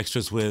 Peter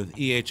Dykstra's with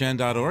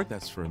ehn.org,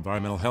 that's for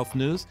environmental health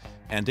news,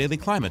 and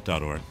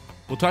dailyclimate.org.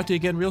 We'll talk to you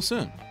again real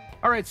soon.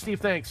 All right, Steve,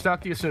 thanks.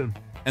 Talk to you soon.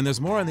 And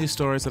there's more on these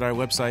stories at our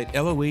website,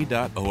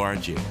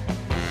 loe.org.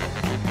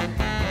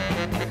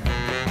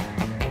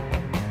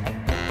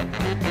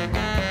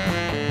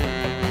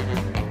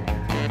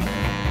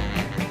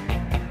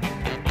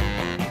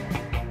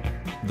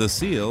 The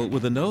seal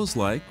with a nose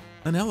like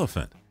an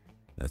elephant.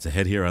 That's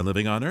ahead here on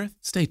Living on Earth.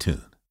 Stay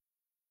tuned.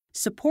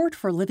 Support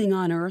for Living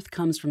on Earth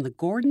comes from the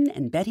Gordon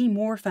and Betty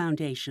Moore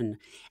Foundation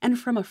and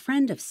from a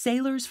friend of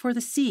Sailors for the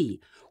Sea,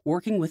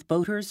 working with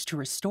boaters to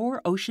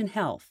restore ocean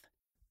health.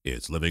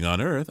 It's Living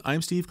on Earth.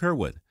 I'm Steve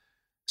Curwood.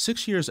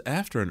 6 years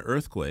after an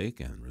earthquake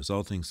and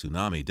resulting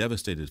tsunami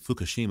devastated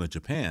Fukushima,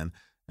 Japan,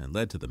 and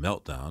led to the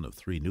meltdown of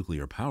 3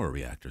 nuclear power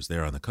reactors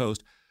there on the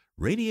coast,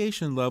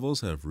 radiation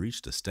levels have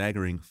reached a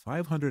staggering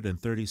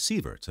 530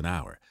 sieverts an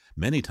hour,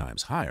 many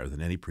times higher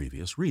than any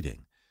previous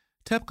reading.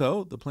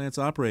 TEPCO, the plant's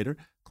operator,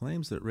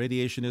 claims that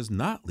radiation is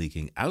not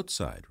leaking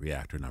outside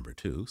reactor number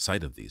 2,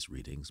 site of these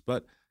readings,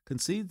 but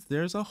concedes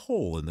there's a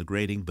hole in the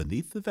grating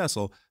beneath the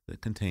vessel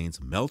that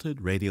contains melted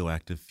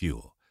radioactive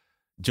fuel.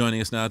 Joining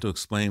us now to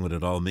explain what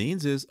it all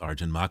means is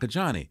Arjun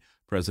Makhijani,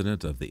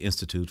 president of the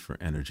Institute for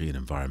Energy and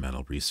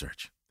Environmental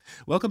Research.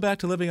 Welcome back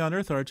to Living on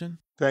Earth, Arjun.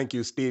 Thank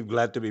you, Steve.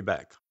 Glad to be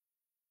back.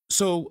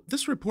 So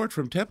this report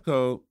from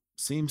TEPCO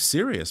seems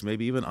serious,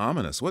 maybe even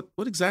ominous. What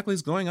exactly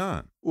is going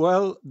on?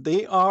 Well,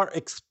 they are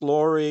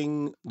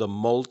exploring the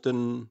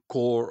molten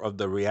core of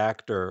the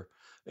reactor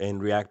in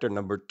reactor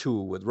number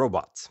 2 with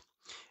robots.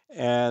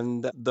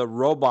 And the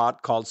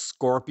robot called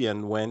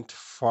Scorpion went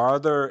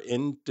farther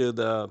into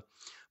the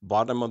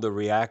bottom of the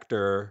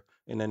reactor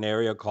in an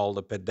area called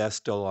the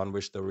pedestal on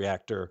which the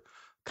reactor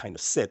kind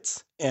of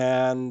sits,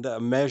 and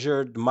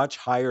measured much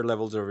higher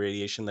levels of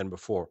radiation than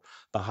before.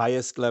 The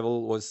highest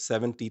level was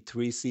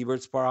 73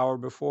 sieverts per hour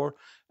before,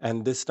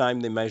 and this time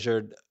they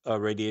measured a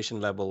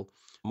radiation level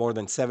more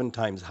than 7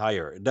 times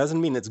higher. It doesn't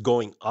mean it's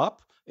going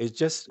up, it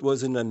just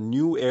was in a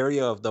new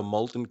area of the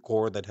molten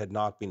core that had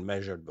not been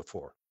measured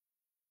before.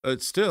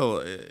 It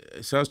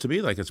sounds to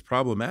me like it's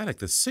problematic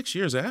that 6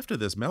 years after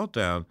this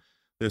meltdown,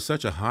 there's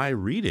such a high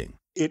reading.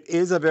 It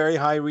is a very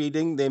high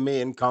reading. They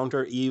may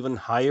encounter even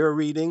higher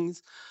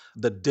readings.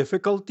 The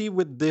difficulty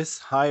with this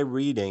high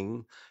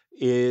reading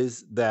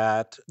is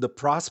that the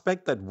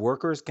prospect that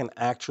workers can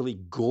actually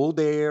go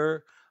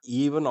there,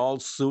 even all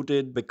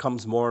suited,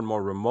 becomes more and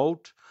more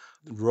remote.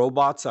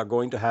 Robots are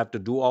going to have to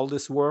do all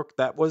this work.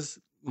 That was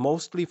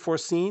mostly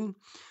foreseen.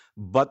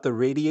 But the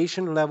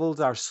radiation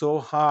levels are so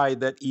high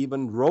that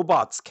even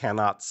robots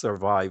cannot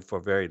survive for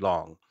very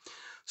long.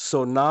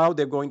 So now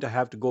they're going to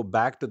have to go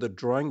back to the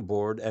drawing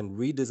board and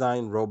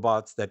redesign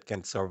robots that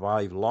can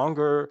survive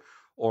longer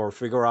or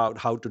figure out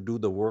how to do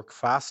the work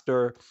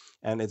faster.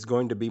 And it's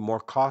going to be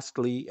more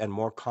costly and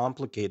more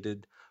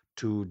complicated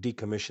to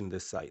decommission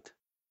this site.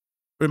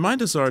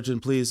 Remind us, Arjun,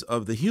 please,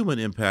 of the human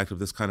impact of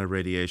this kind of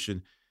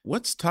radiation.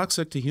 What's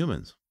toxic to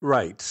humans?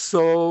 Right.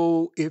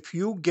 So if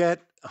you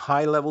get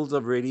high levels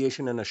of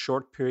radiation in a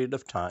short period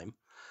of time,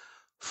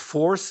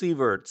 4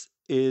 sieverts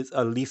is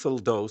a lethal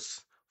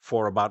dose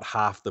for about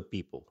half the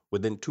people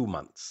within 2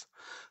 months.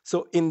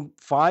 So in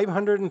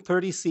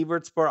 530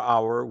 sieverts per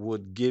hour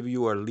would give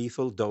you a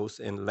lethal dose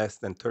in less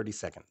than 30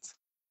 seconds.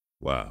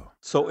 Wow.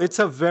 So it's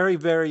a very,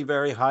 very,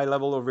 very high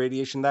level of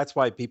radiation. That's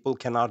why people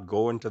cannot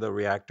go into the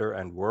reactor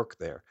and work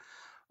there.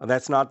 And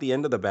that's not the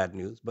end of the bad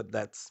news, but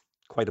that's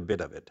quite a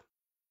bit of it.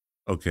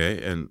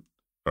 Okay, and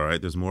all right,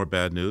 there's more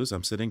bad news.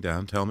 I'm sitting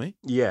down. Tell me.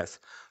 Yes.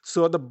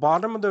 So at the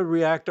bottom of the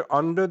reactor,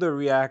 under the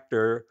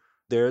reactor,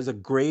 there's a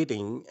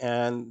grating,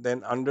 and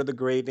then under the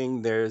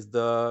grating, there's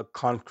the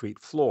concrete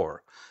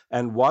floor.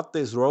 And what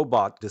this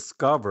robot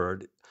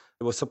discovered,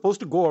 it was supposed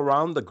to go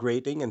around the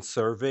grating and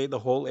survey the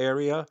whole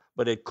area,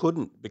 but it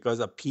couldn't because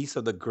a piece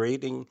of the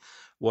grating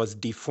was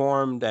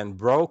deformed and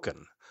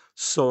broken.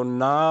 So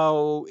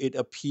now it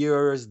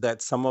appears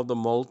that some of the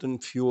molten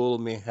fuel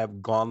may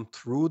have gone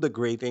through the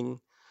grating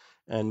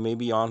and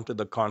maybe onto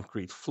the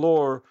concrete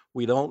floor.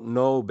 We don't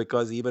know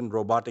because even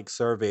robotic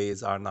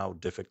surveys are now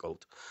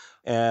difficult.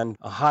 And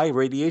high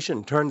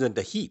radiation turns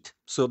into heat.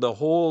 So the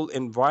whole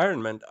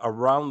environment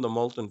around the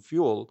molten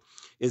fuel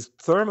is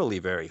thermally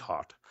very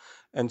hot.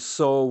 And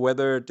so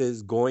whether it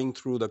is going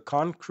through the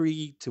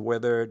concrete,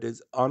 whether it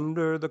is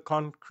under the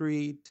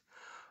concrete,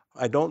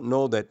 I don't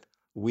know that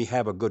we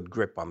have a good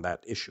grip on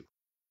that issue.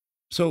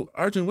 So,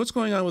 Arjun, what's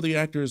going on with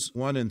reactors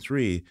 1 and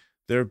 3?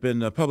 There have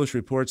been published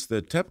reports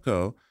that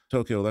TEPCO,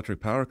 Tokyo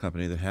Electric Power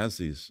Company that has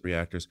these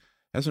reactors,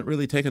 hasn't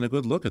really taken a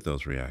good look at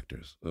those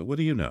reactors. What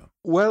do you know?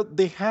 Well,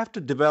 they have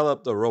to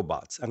develop the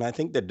robots, and I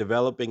think they're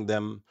developing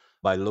them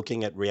by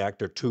looking at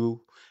reactor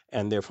 2,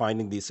 and they're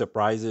finding these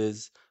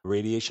surprises,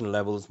 radiation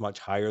levels much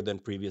higher than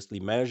previously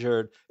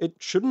measured. It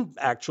shouldn't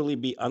actually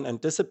be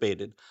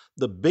unanticipated.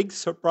 The big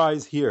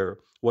surprise here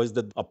was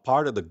that a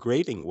part of the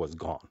grating was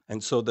gone,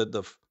 and so that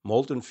the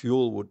molten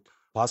fuel would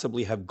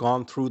possibly have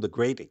gone through the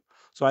grating.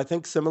 So I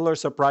think similar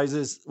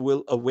surprises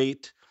will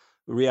await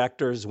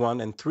reactors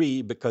 1 and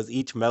 3 because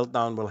each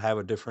meltdown will have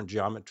a different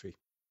geometry.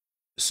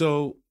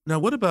 So now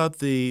what about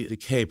the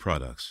decay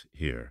products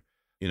here?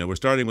 We're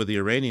starting with the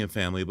uranium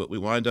family, but we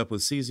wind up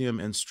with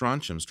cesium and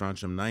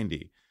strontium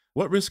 90.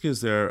 What risk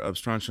is there of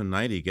strontium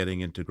 90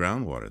 getting into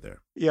groundwater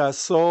there? Yeah,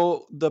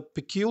 so the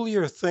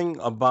peculiar thing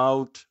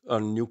about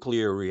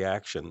nuclear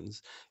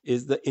reactions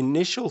is the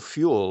initial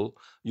fuel,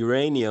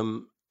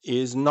 uranium,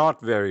 is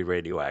not very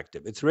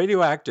radioactive. It's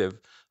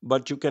radioactive,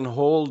 but you can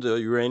hold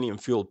uranium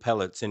fuel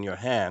pellets in your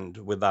hand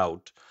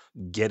without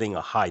getting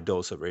a high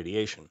dose of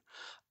radiation.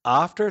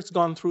 After it's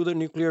gone through the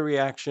nuclear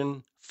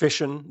reaction,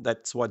 fission,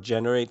 that's what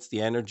generates the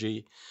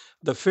energy.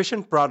 The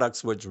fission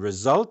products which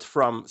result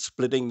from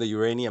splitting the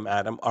uranium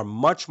atom are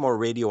much more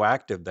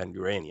radioactive than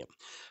uranium.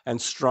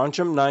 And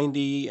strontium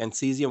 90 and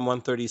cesium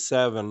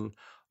 137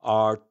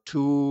 are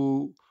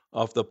two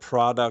of the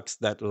products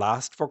that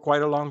last for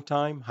quite a long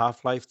time,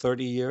 half-life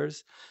 30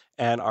 years,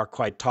 and are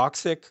quite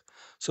toxic.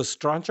 So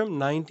strontium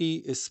 90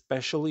 is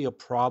especially a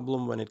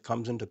problem when it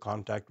comes into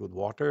contact with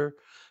water.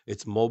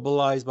 It's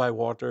mobilized by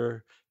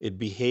water. It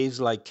behaves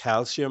like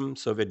calcium.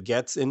 So if it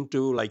gets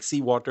into, like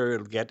seawater,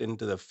 it'll get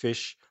into the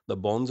fish, the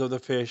bones of the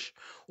fish,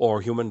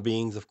 or human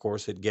beings, of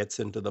course, it gets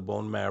into the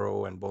bone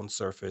marrow and bone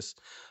surface,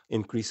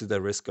 increases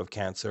the risk of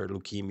cancer,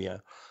 leukemia.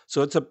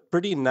 So it's a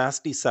pretty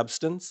nasty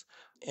substance.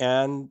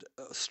 And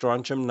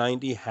strontium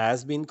 90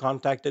 has been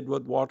contacted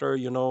with water.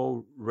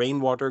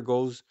 Rainwater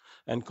goes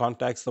and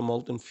contacts the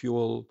molten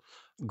fuel.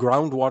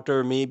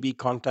 Groundwater may be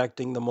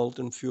contacting the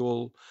molten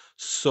fuel.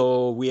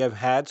 So we have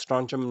had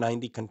strontium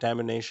 90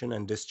 contamination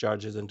and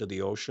discharges into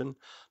the ocean.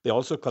 They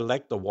also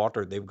collect the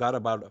water. They've got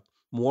about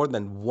more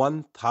than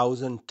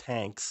 1,000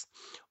 tanks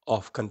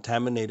of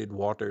contaminated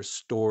water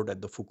stored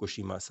at the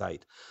Fukushima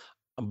site.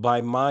 By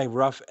my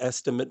rough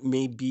estimate,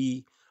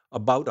 maybe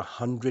about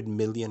 100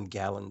 million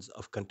gallons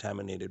of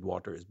contaminated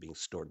water is being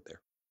stored there.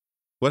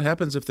 What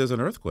happens if there's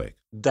an earthquake?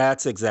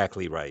 That's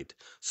exactly right.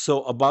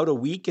 So about a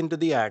week into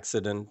the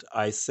accident,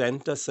 I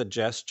sent a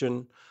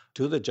suggestion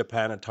to the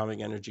Japan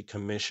Atomic Energy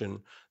Commission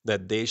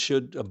that they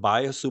should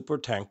buy a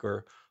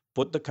supertanker,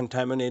 put the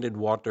contaminated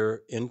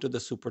water into the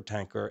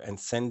supertanker, and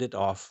send it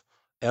off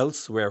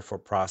elsewhere for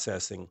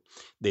processing.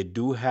 They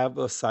do have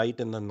a site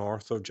in the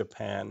north of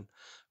Japan,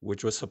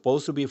 which was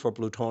supposed to be for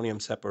plutonium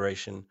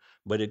separation,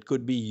 but it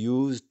could be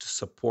used to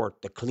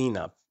support the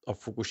cleanup of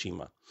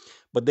Fukushima.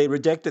 But they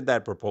rejected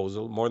that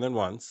proposal more than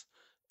once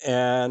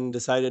and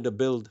decided to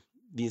build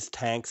these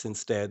tanks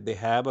instead. They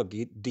have a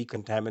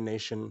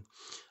decontamination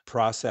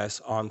process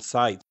on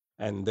site,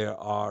 and there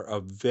are a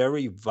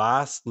very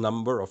vast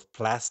number of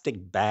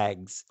plastic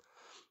bags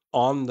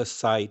on the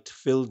site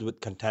filled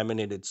with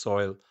contaminated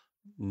soil.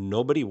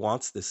 Nobody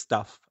wants this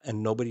stuff,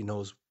 and nobody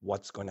knows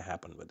what's going to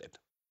happen with it.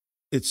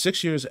 It's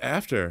 6 years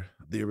after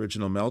the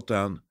original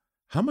meltdown.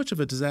 How much of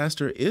a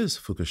disaster is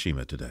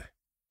Fukushima today?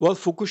 Well,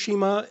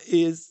 Fukushima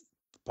is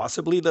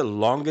possibly the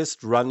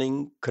longest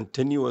running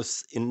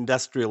continuous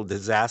industrial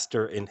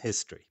disaster in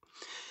history.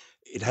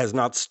 It has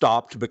not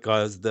stopped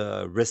because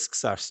the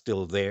risks are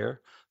still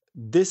there.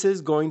 This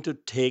is going to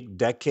take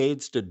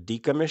decades to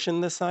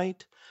decommission the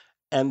site.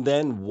 And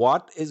then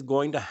what is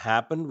going to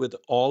happen with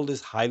all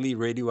this highly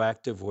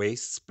radioactive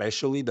waste,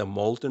 especially the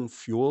molten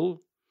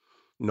fuel?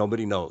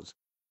 Nobody knows.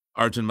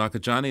 Arjun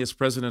Makajani is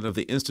president of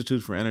the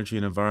Institute for Energy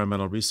and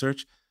Environmental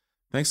Research.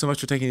 Thanks so much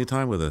for taking the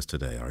time with us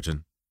today,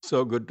 Arjun.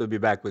 So good to be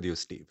back with you,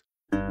 Steve.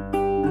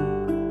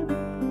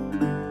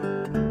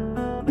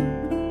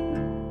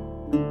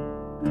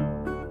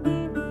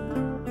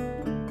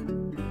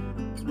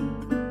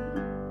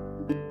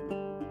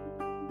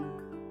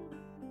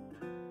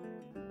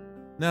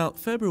 Now,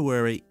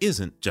 February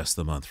isn't just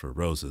the month for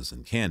roses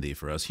and candy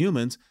for us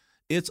humans.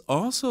 It's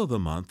also the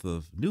month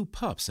of new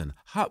pups and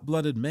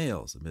hot-blooded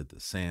males amid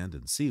the sand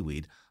and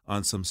seaweed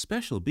on some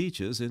special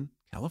beaches in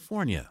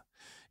California.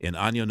 In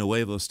Año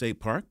Nuevo State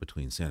Park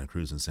between Santa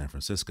Cruz and San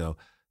Francisco,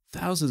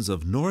 thousands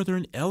of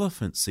northern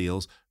elephant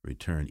seals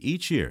return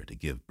each year to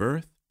give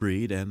birth,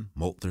 breed, and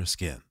molt their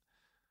skin.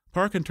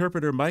 Park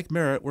interpreter Mike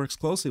Merritt works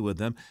closely with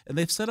them, and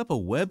they've set up a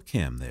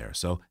webcam there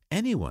so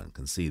anyone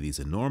can see these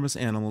enormous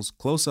animals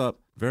close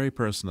up, very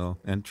personal,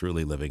 and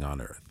truly living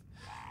on Earth.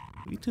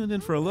 We tuned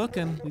in for a look,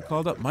 and we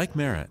called up Mike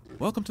Merritt.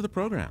 Welcome to the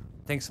program.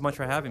 Thanks so much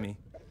for having me.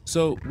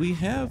 So we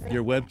have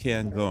your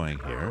webcam going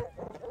here,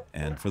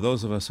 and for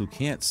those of us who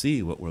can't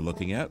see what we're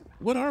looking at,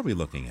 what are we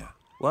looking at?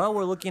 Well,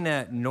 we're looking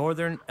at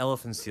northern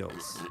elephant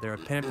seals. They're a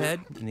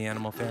pinniped in the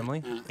animal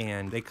family,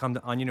 and they come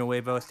to Año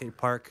Nuevo State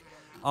Park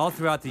all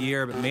throughout the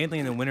year, but mainly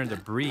in the winter to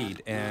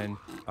breed. And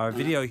our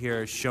video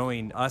here is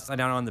showing us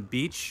down on the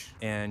beach,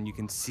 and you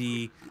can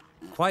see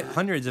quite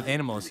hundreds of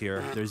animals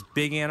here. There's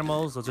big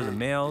animals, those are the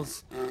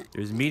males.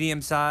 There's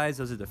medium size,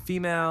 those are the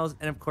females.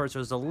 And of course,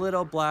 there's the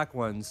little black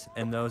ones,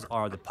 and those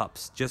are the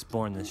pups, just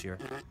born this year.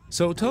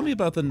 So tell me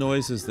about the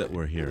noises that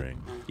we're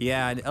hearing.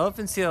 Yeah, and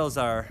elephant seals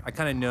are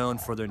kind of known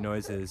for their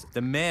noises.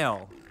 The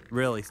male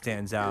really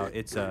stands out.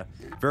 It's a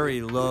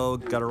very low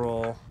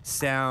guttural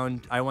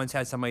sound. I once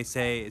had somebody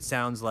say it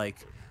sounds like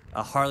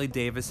a Harley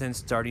Davidson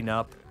starting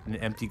up in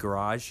an empty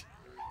garage.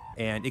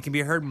 And it can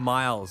be heard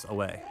miles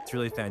away. It's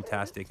really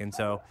fantastic. And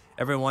so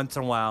every once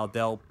in a while,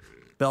 they'll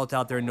belt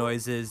out their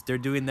noises. They're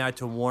doing that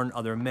to warn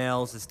other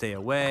males to stay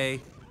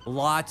away.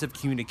 Lots of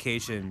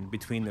communication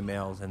between the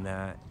males and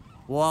that.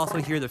 We'll also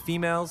hear the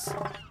females.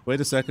 Wait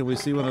a second, we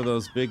see one of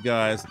those big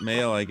guys,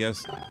 male, I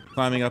guess,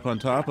 climbing up on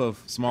top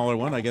of smaller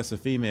one, I guess a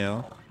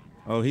female.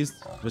 Oh,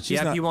 but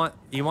she's not.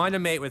 He wanted to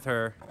mate with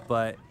her,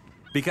 but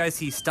because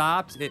he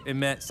stopped, it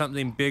meant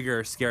something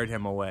bigger scared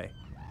him away.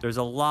 There's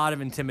a lot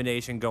of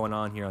intimidation going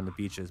on here on the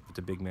beaches with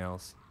the big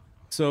males.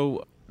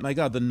 So, my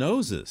God, the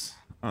noses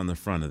on the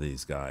front of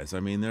these guys, I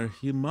mean, they're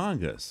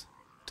humongous.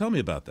 Tell me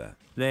about that.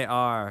 They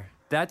are.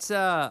 That's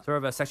sort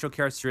of a sexual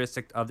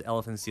characteristic of the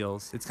elephant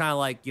seals. It's kind of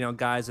like,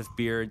 guys with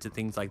beards and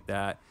things like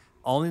that.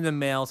 Only the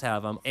males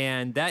have them.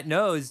 And that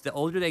nose, the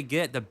older they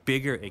get, the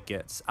bigger it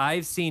gets.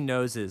 I've seen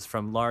noses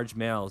from large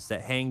males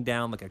that hang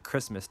down like a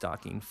Christmas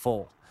stocking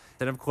full.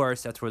 And of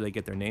course, that's where they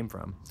get their name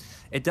from.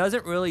 It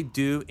doesn't really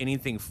do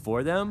anything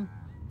for them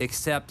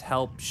except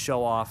help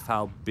show off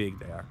how big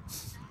they are.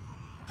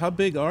 How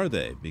big are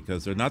they?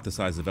 Because they're not the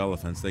size of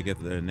elephants. They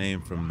get their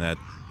name from that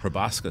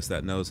proboscis,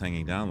 that nose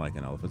hanging down like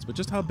an elephant's. But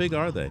just how big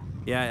are they?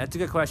 Yeah, that's a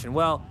good question.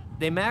 Well,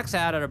 they max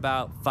out at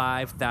about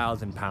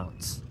 5,000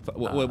 pounds.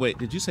 Wait,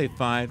 did you say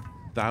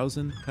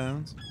 5,000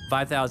 pounds?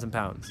 5,000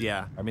 pounds,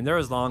 yeah. I mean, they're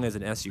as long as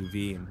an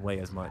SUV and weigh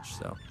as much,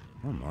 so.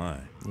 Oh, my.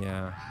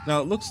 Yeah.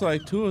 Now, it looks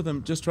like two of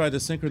them just tried to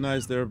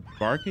synchronize their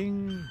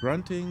barking,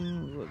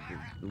 grunting.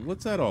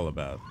 What's that all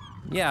about?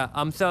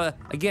 Yeah, so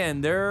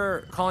again,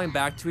 they're calling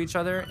back to each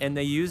other, and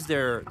they use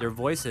their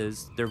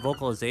voices, their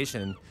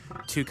vocalization,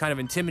 to kind of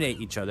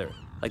intimidate each other.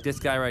 Like this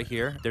guy right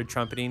here, they're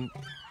trumpeting,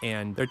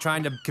 and they're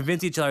trying to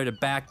convince each other to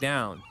back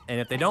down. And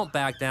if they don't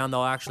back down,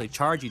 they'll actually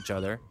charge each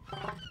other.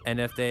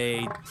 And if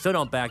they still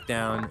don't back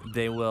down,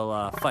 they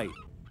will fight.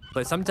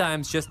 But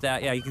sometimes just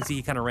that, yeah, you can see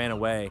he kind of ran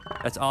away.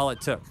 That's all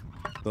it took.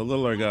 The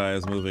littler guy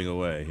is moving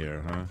away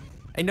here, huh?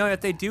 And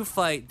if they do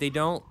fight, they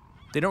don't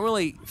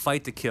really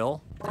fight to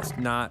kill. That's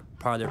not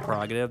part of their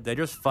prerogative. They're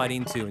just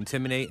fighting to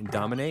intimidate and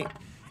dominate.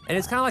 And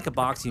it's kind of like a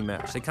boxing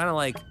match. They kind of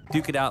like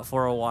duke it out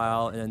for a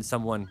while, and then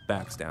someone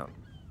backs down.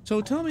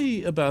 So tell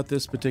me about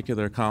this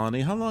particular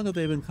colony. How long have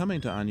they been coming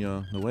to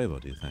Año Nuevo,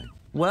 do you think?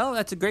 Well,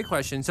 that's a great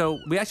question. So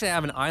we actually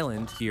have an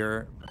island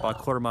here about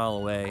a quarter mile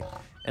away.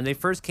 And they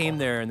first came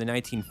there in the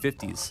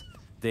 1950s.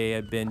 They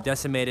had been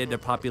decimated, their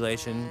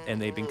population,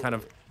 and they've been kind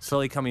of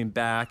slowly coming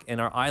back.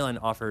 And our island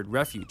offered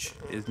refuge.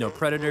 There's no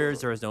predators,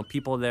 there was no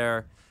people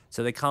there.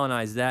 So they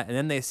colonized that, and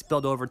then they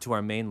spilled over to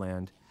our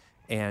mainland.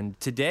 And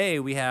today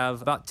we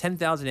have about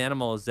 10,000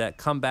 animals that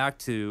come back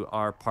to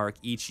our park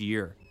each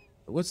year.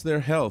 What's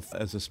their health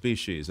as a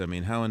species? I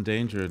mean, how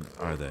endangered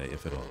are they,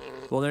 if at all?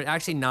 Well, they're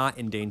actually not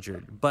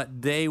endangered,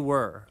 but they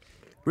were.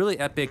 Really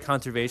epic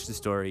conservation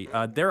story.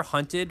 They're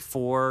hunted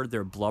for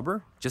their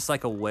blubber, just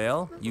like a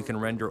whale. You can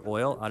render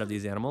oil out of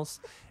these animals.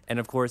 And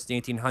of course, in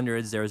the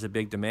 1800s, there was a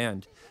big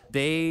demand.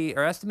 They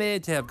are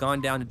estimated to have gone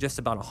down to just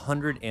about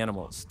 100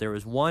 animals. There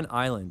was one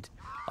island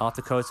off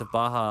the coast of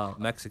Baja,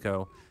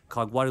 Mexico,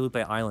 called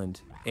Guadalupe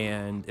Island.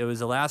 And it was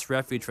the last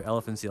refuge for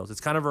elephant seals.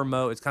 It's kind of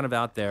remote, it's kind of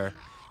out there.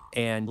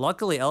 And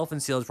luckily,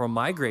 elephant seals were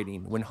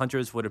migrating when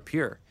hunters would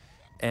appear.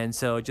 And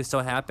so it just so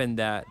happened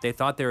that they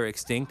thought they were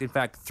extinct. In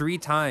fact, 3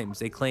 times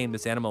they claimed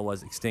this animal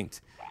was extinct.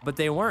 But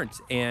they weren't,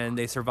 and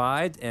they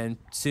survived, and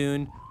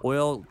soon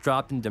oil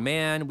dropped in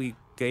demand. We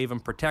gave them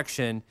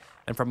protection,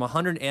 and from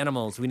 100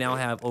 animals, we now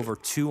have over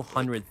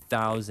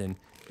 200,000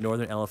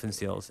 northern elephant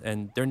seals,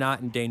 and they're not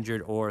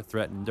endangered or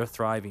threatened. They're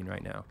thriving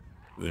right now.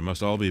 They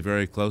must all be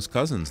very close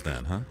cousins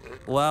then, huh?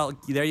 Well,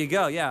 there you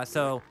go, yeah.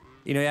 So,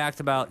 you asked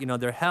about,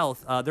 their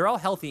health. They're all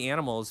healthy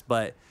animals,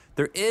 but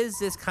there is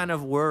this kind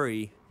of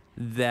worry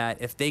that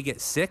if they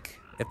get sick,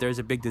 if there's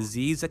a big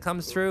disease that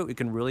comes through, it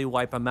can really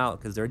wipe them out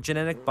because their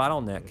genetic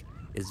bottleneck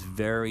is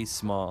very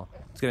small.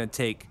 It's going to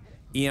take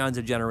eons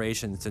of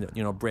generations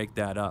to, break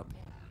that up.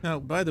 Now,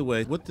 by the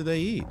way, what do they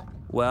eat?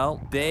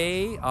 Well,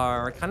 they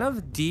are kind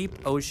of deep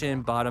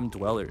ocean bottom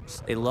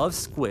dwellers. They love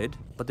squid,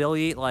 but they'll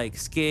eat like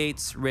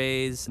skates,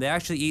 rays. They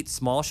actually eat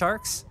small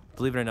sharks.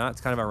 Believe it or not,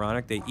 it's kind of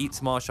ironic. They eat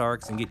small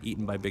sharks and get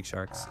eaten by big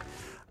sharks.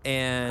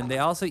 And they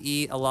also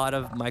eat a lot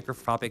of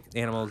microscopic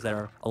animals that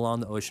are along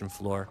the ocean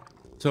floor.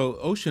 So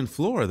ocean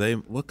floor,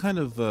 what kind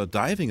of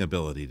diving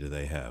ability do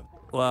they have?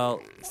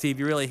 Well, Steve,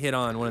 you really hit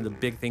on one of the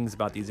big things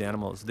about these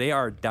animals. They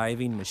are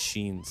diving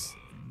machines.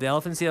 The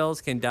elephant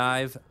seals can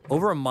dive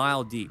over a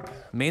mile deep,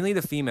 mainly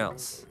the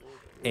females,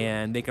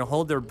 and they can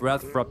hold their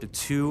breath for up to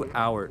 2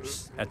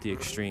 hours at the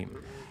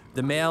extreme.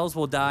 The males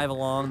will dive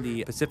along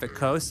the Pacific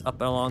coast,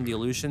 up along the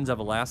Aleutians of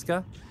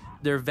Alaska,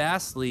 They're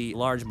vastly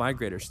large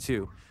migrators,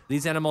 too.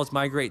 These animals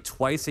migrate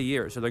twice a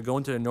year, so they're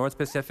going to the North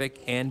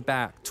Pacific and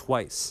back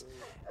twice.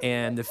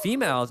 And the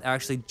females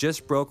actually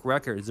just broke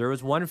records. There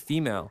was one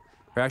female,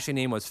 her actual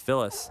name was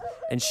Phyllis,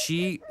 and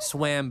she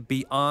swam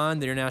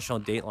beyond the international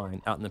date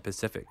line out in the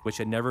Pacific, which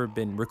had never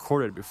been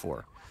recorded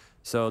before.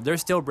 So they're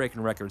still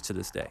breaking records to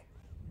this day.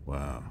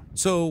 Wow.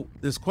 So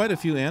there's quite a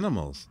few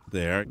animals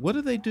there. What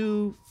do they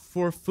do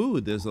for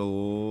food? There's a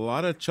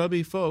lot of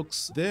chubby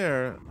folks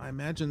there. I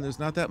imagine there's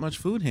not that much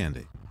food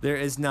handy. There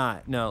is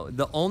not, no.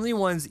 The only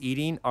ones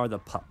eating are the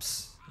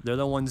pups. They're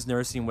the ones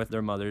nursing with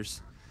their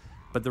mothers.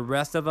 But the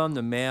rest of them,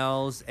 the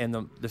males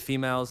and the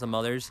females, the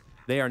mothers,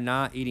 they are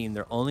not eating.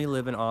 They're only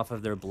living off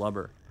of their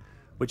blubber,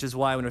 which is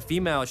why when a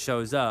female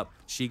shows up,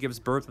 she gives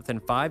birth within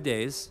 5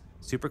 days,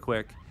 super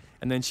quick,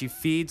 and then she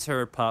feeds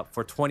her pup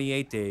for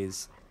 28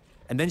 days,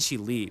 and then she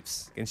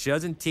leaves. And she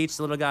doesn't teach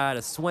the little guy how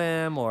to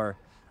swim or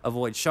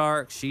avoid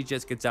sharks. She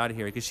just gets out of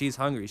here because she's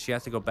hungry. She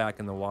has to go back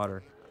in the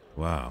water.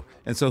 Wow.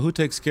 And so who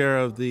takes care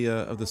of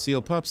the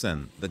seal pups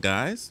then? The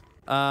guys?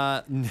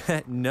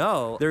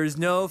 No. There is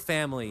no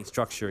family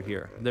structure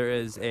here. There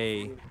is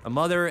a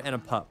mother and a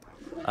pup.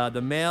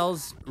 The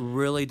males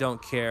really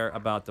don't care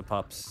about the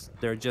pups.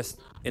 They're just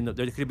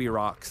there could be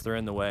rocks. They're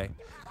in the way.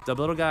 The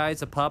little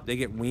guys, a pup, they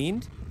get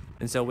weaned.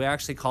 And so we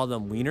actually call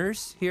them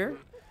weaners here.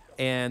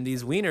 And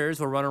these weaners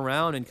will run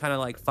around and kind of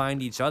like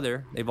find each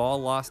other. They've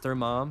all lost their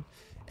mom.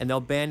 And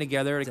they'll band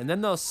together. And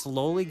then they'll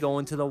slowly go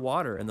into the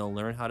water and they'll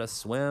learn how to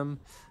swim.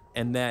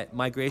 And that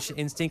migration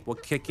instinct will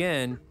kick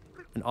in.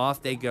 And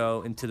off they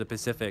go into the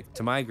Pacific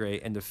to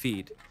migrate and to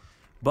feed.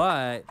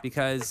 But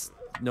because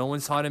no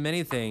one's taught them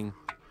anything,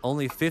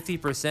 only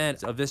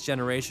 50% of this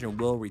generation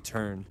will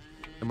return.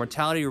 The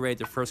mortality rate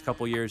the first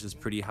couple years is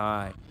pretty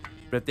high.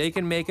 But if they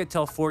can make it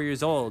till 4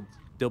 years old,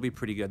 they'll be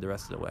pretty good the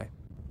rest of the way.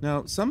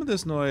 Now, some of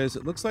this noise,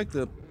 it looks like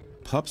the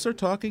pups are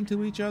talking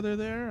to each other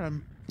there.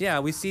 Yeah,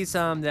 we see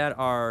some that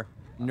are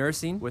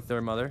nursing with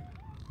their mother.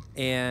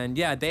 And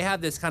yeah, they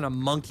have this kind of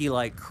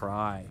monkey-like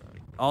cry.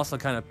 Also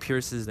kind of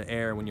pierces the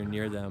air when you're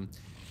near them.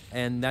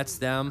 And that's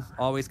them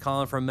always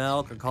calling for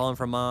milk or calling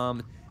for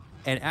mom.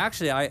 And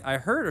actually, I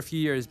heard a few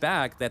years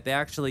back that they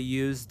actually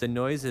used the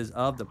noises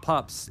of the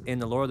pups in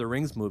the Lord of the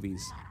Rings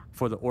movies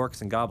for the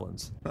orcs and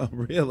goblins. Oh,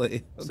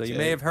 really? Okay. So you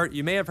may have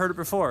heard it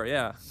before,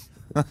 yeah.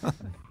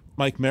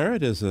 Mike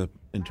Merritt is an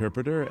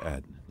interpreter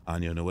at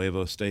Año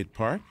Nuevo State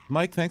Park.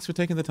 Mike, thanks for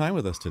taking the time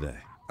with us today.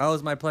 Oh, it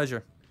was my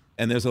pleasure.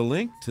 And there's a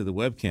link to the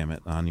webcam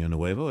at Año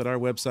Nuevo at our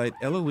website,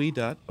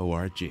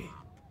 loe.org.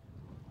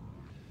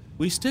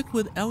 We stick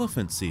with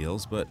elephant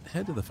seals, but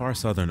head to the far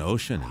southern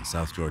ocean in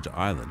South Georgia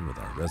Island with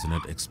our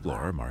resident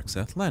explorer, Mark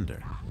Seth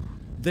Lender.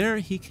 There,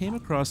 he came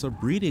across a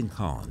breeding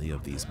colony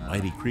of these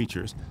mighty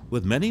creatures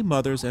with many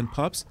mothers and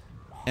pups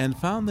and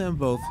found them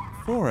both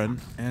foreign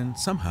and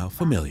somehow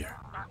familiar.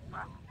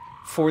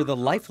 For the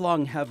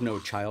lifelong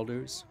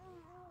have-no-childers,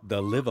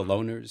 the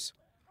live-aloners,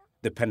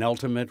 the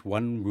penultimate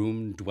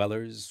one-room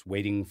dwellers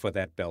waiting for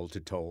that bell to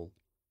toll.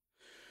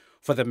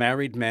 For the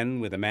married men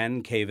with a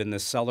man cave in the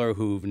cellar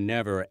who've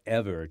never,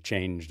 ever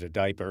changed a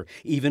diaper,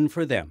 even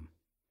for them,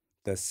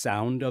 the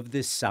sound of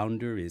this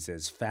sounder is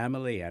as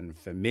family and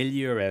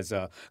familiar as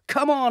a,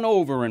 "Come on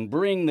over and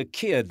bring the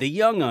kid, the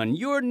young un,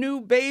 your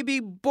new baby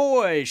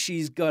boy.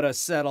 She's got a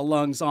set of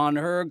lungs on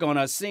her,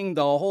 gonna sing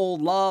the whole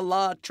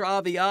la-la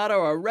traviata,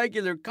 a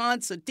regular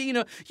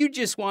concertina. You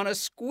just want to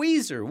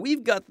squeeze her.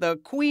 We've got the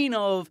queen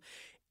of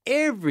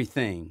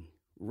everything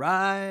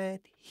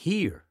right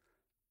here."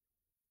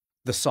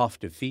 The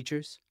soft of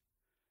features,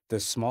 the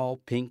small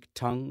pink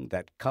tongue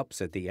that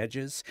cups at the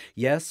edges.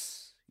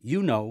 Yes,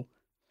 you know.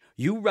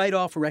 You right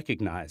off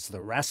recognize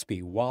the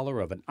raspy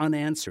waller of an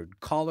unanswered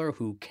caller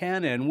who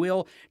can and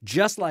will,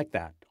 just like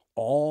that,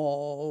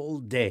 all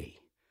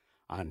day,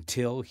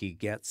 until he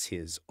gets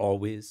his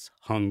always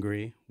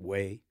hungry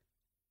way.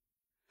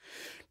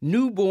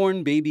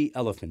 Newborn baby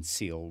elephant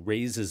seal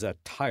raises a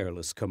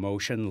tireless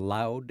commotion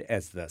loud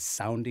as the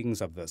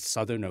soundings of the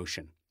Southern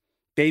Ocean.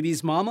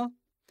 Baby's mama?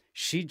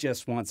 She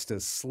just wants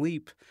to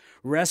sleep.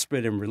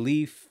 Respite and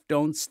relief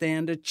don't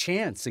stand a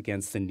chance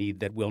against the need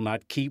that will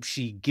not keep.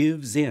 She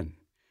gives in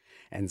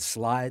and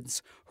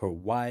slides her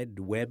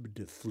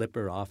wide-webbed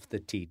flipper off the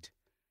teat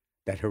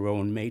that her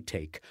own may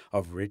take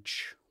of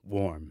rich,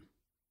 warm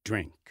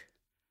drink.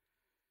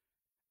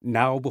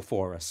 Now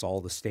before us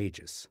all the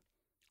stages,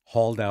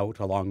 hauled out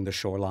along the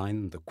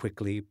shoreline, the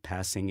quickly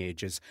passing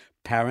ages,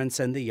 parents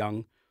and the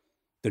young,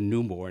 the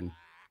newborn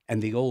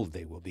and the old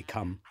they will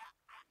become.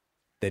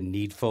 The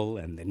needful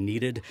and the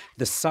needed,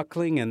 the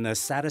suckling and the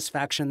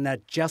satisfaction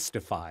that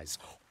justifies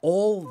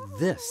all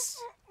this.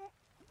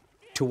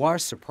 To our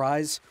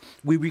surprise,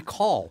 we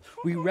recall,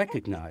 we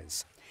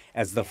recognize,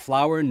 as the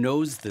flower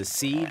knows the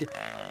seed,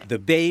 the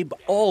babe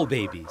all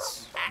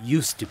babies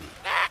used to be.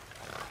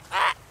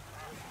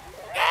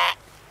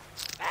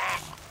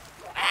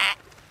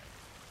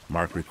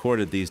 Mark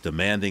recorded these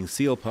demanding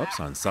seal pups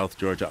on South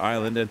Georgia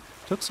Island and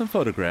took some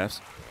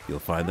photographs. You'll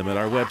find them at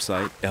our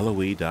website,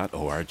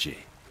 loe.org.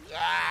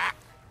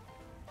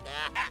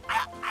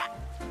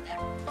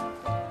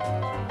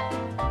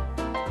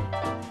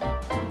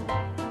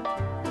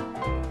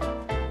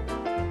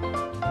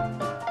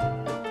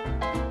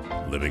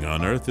 Living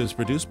on Earth is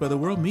produced by the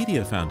World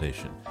Media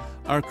Foundation.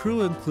 Our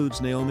crew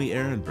includes Naomi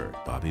Ehrenberg,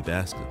 Bobby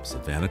Bascom,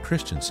 Savannah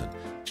Christensen,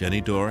 Jenny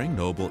Doring,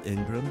 Noble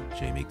Ingram,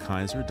 Jamie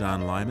Kaiser,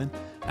 Don Lyman,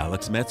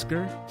 Alex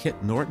Metzger, Kit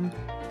Norton,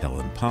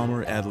 Helen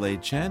Palmer,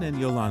 Adelaide Chen,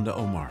 and Yolanda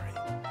Omari.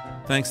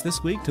 Thanks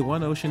this week to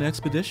One Ocean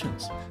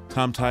Expeditions.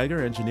 Tom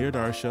Tiger engineered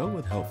our show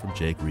with help from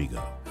Jake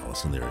Rigo.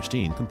 Allison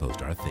Lierstein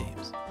composed our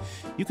themes.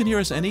 You can hear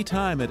us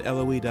anytime at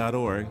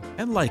LOE.org,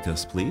 and like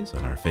us, please,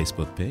 on our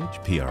Facebook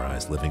page,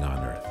 PRI's Living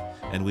on Earth.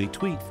 And we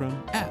tweet from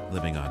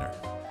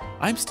 @LivingOnEarth.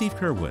 I'm Steve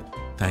Kerwood.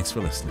 Thanks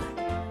for listening.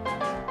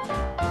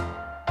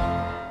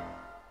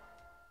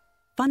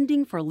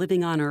 Funding for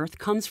Living on Earth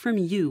comes from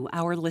you,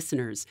 our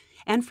listeners,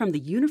 and from the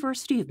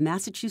University of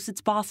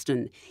Massachusetts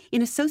Boston,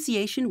 in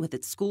association with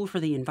its School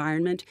for the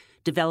Environment,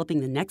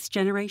 developing the next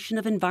generation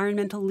of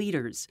environmental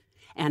leaders,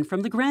 and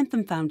from the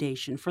Grantham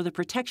Foundation for the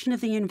Protection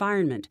of the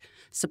Environment,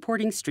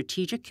 supporting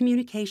strategic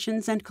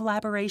communications and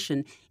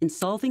collaboration in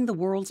solving the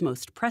world's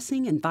most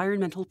pressing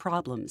environmental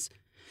problems.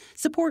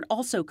 Support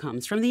also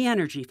comes from the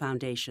Energy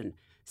Foundation,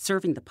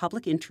 serving the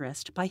public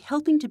interest by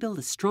helping to build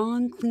a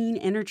strong, clean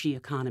energy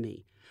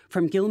economy.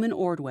 From Gilman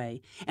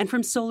Ordway, and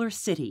from Solar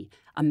City,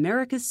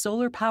 America's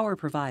solar power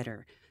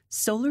provider.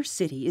 Solar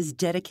City is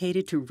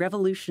dedicated to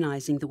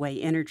revolutionizing the way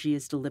energy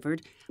is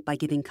delivered by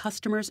giving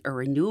customers a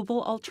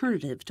renewable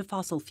alternative to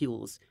fossil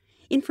fuels.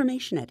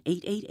 Information at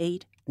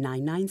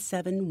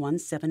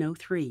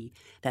 888-997-1703.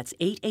 That's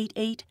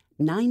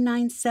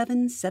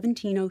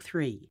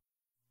 888-997-1703.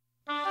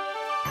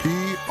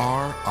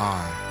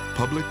 PRI,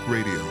 Public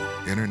Radio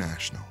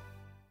International.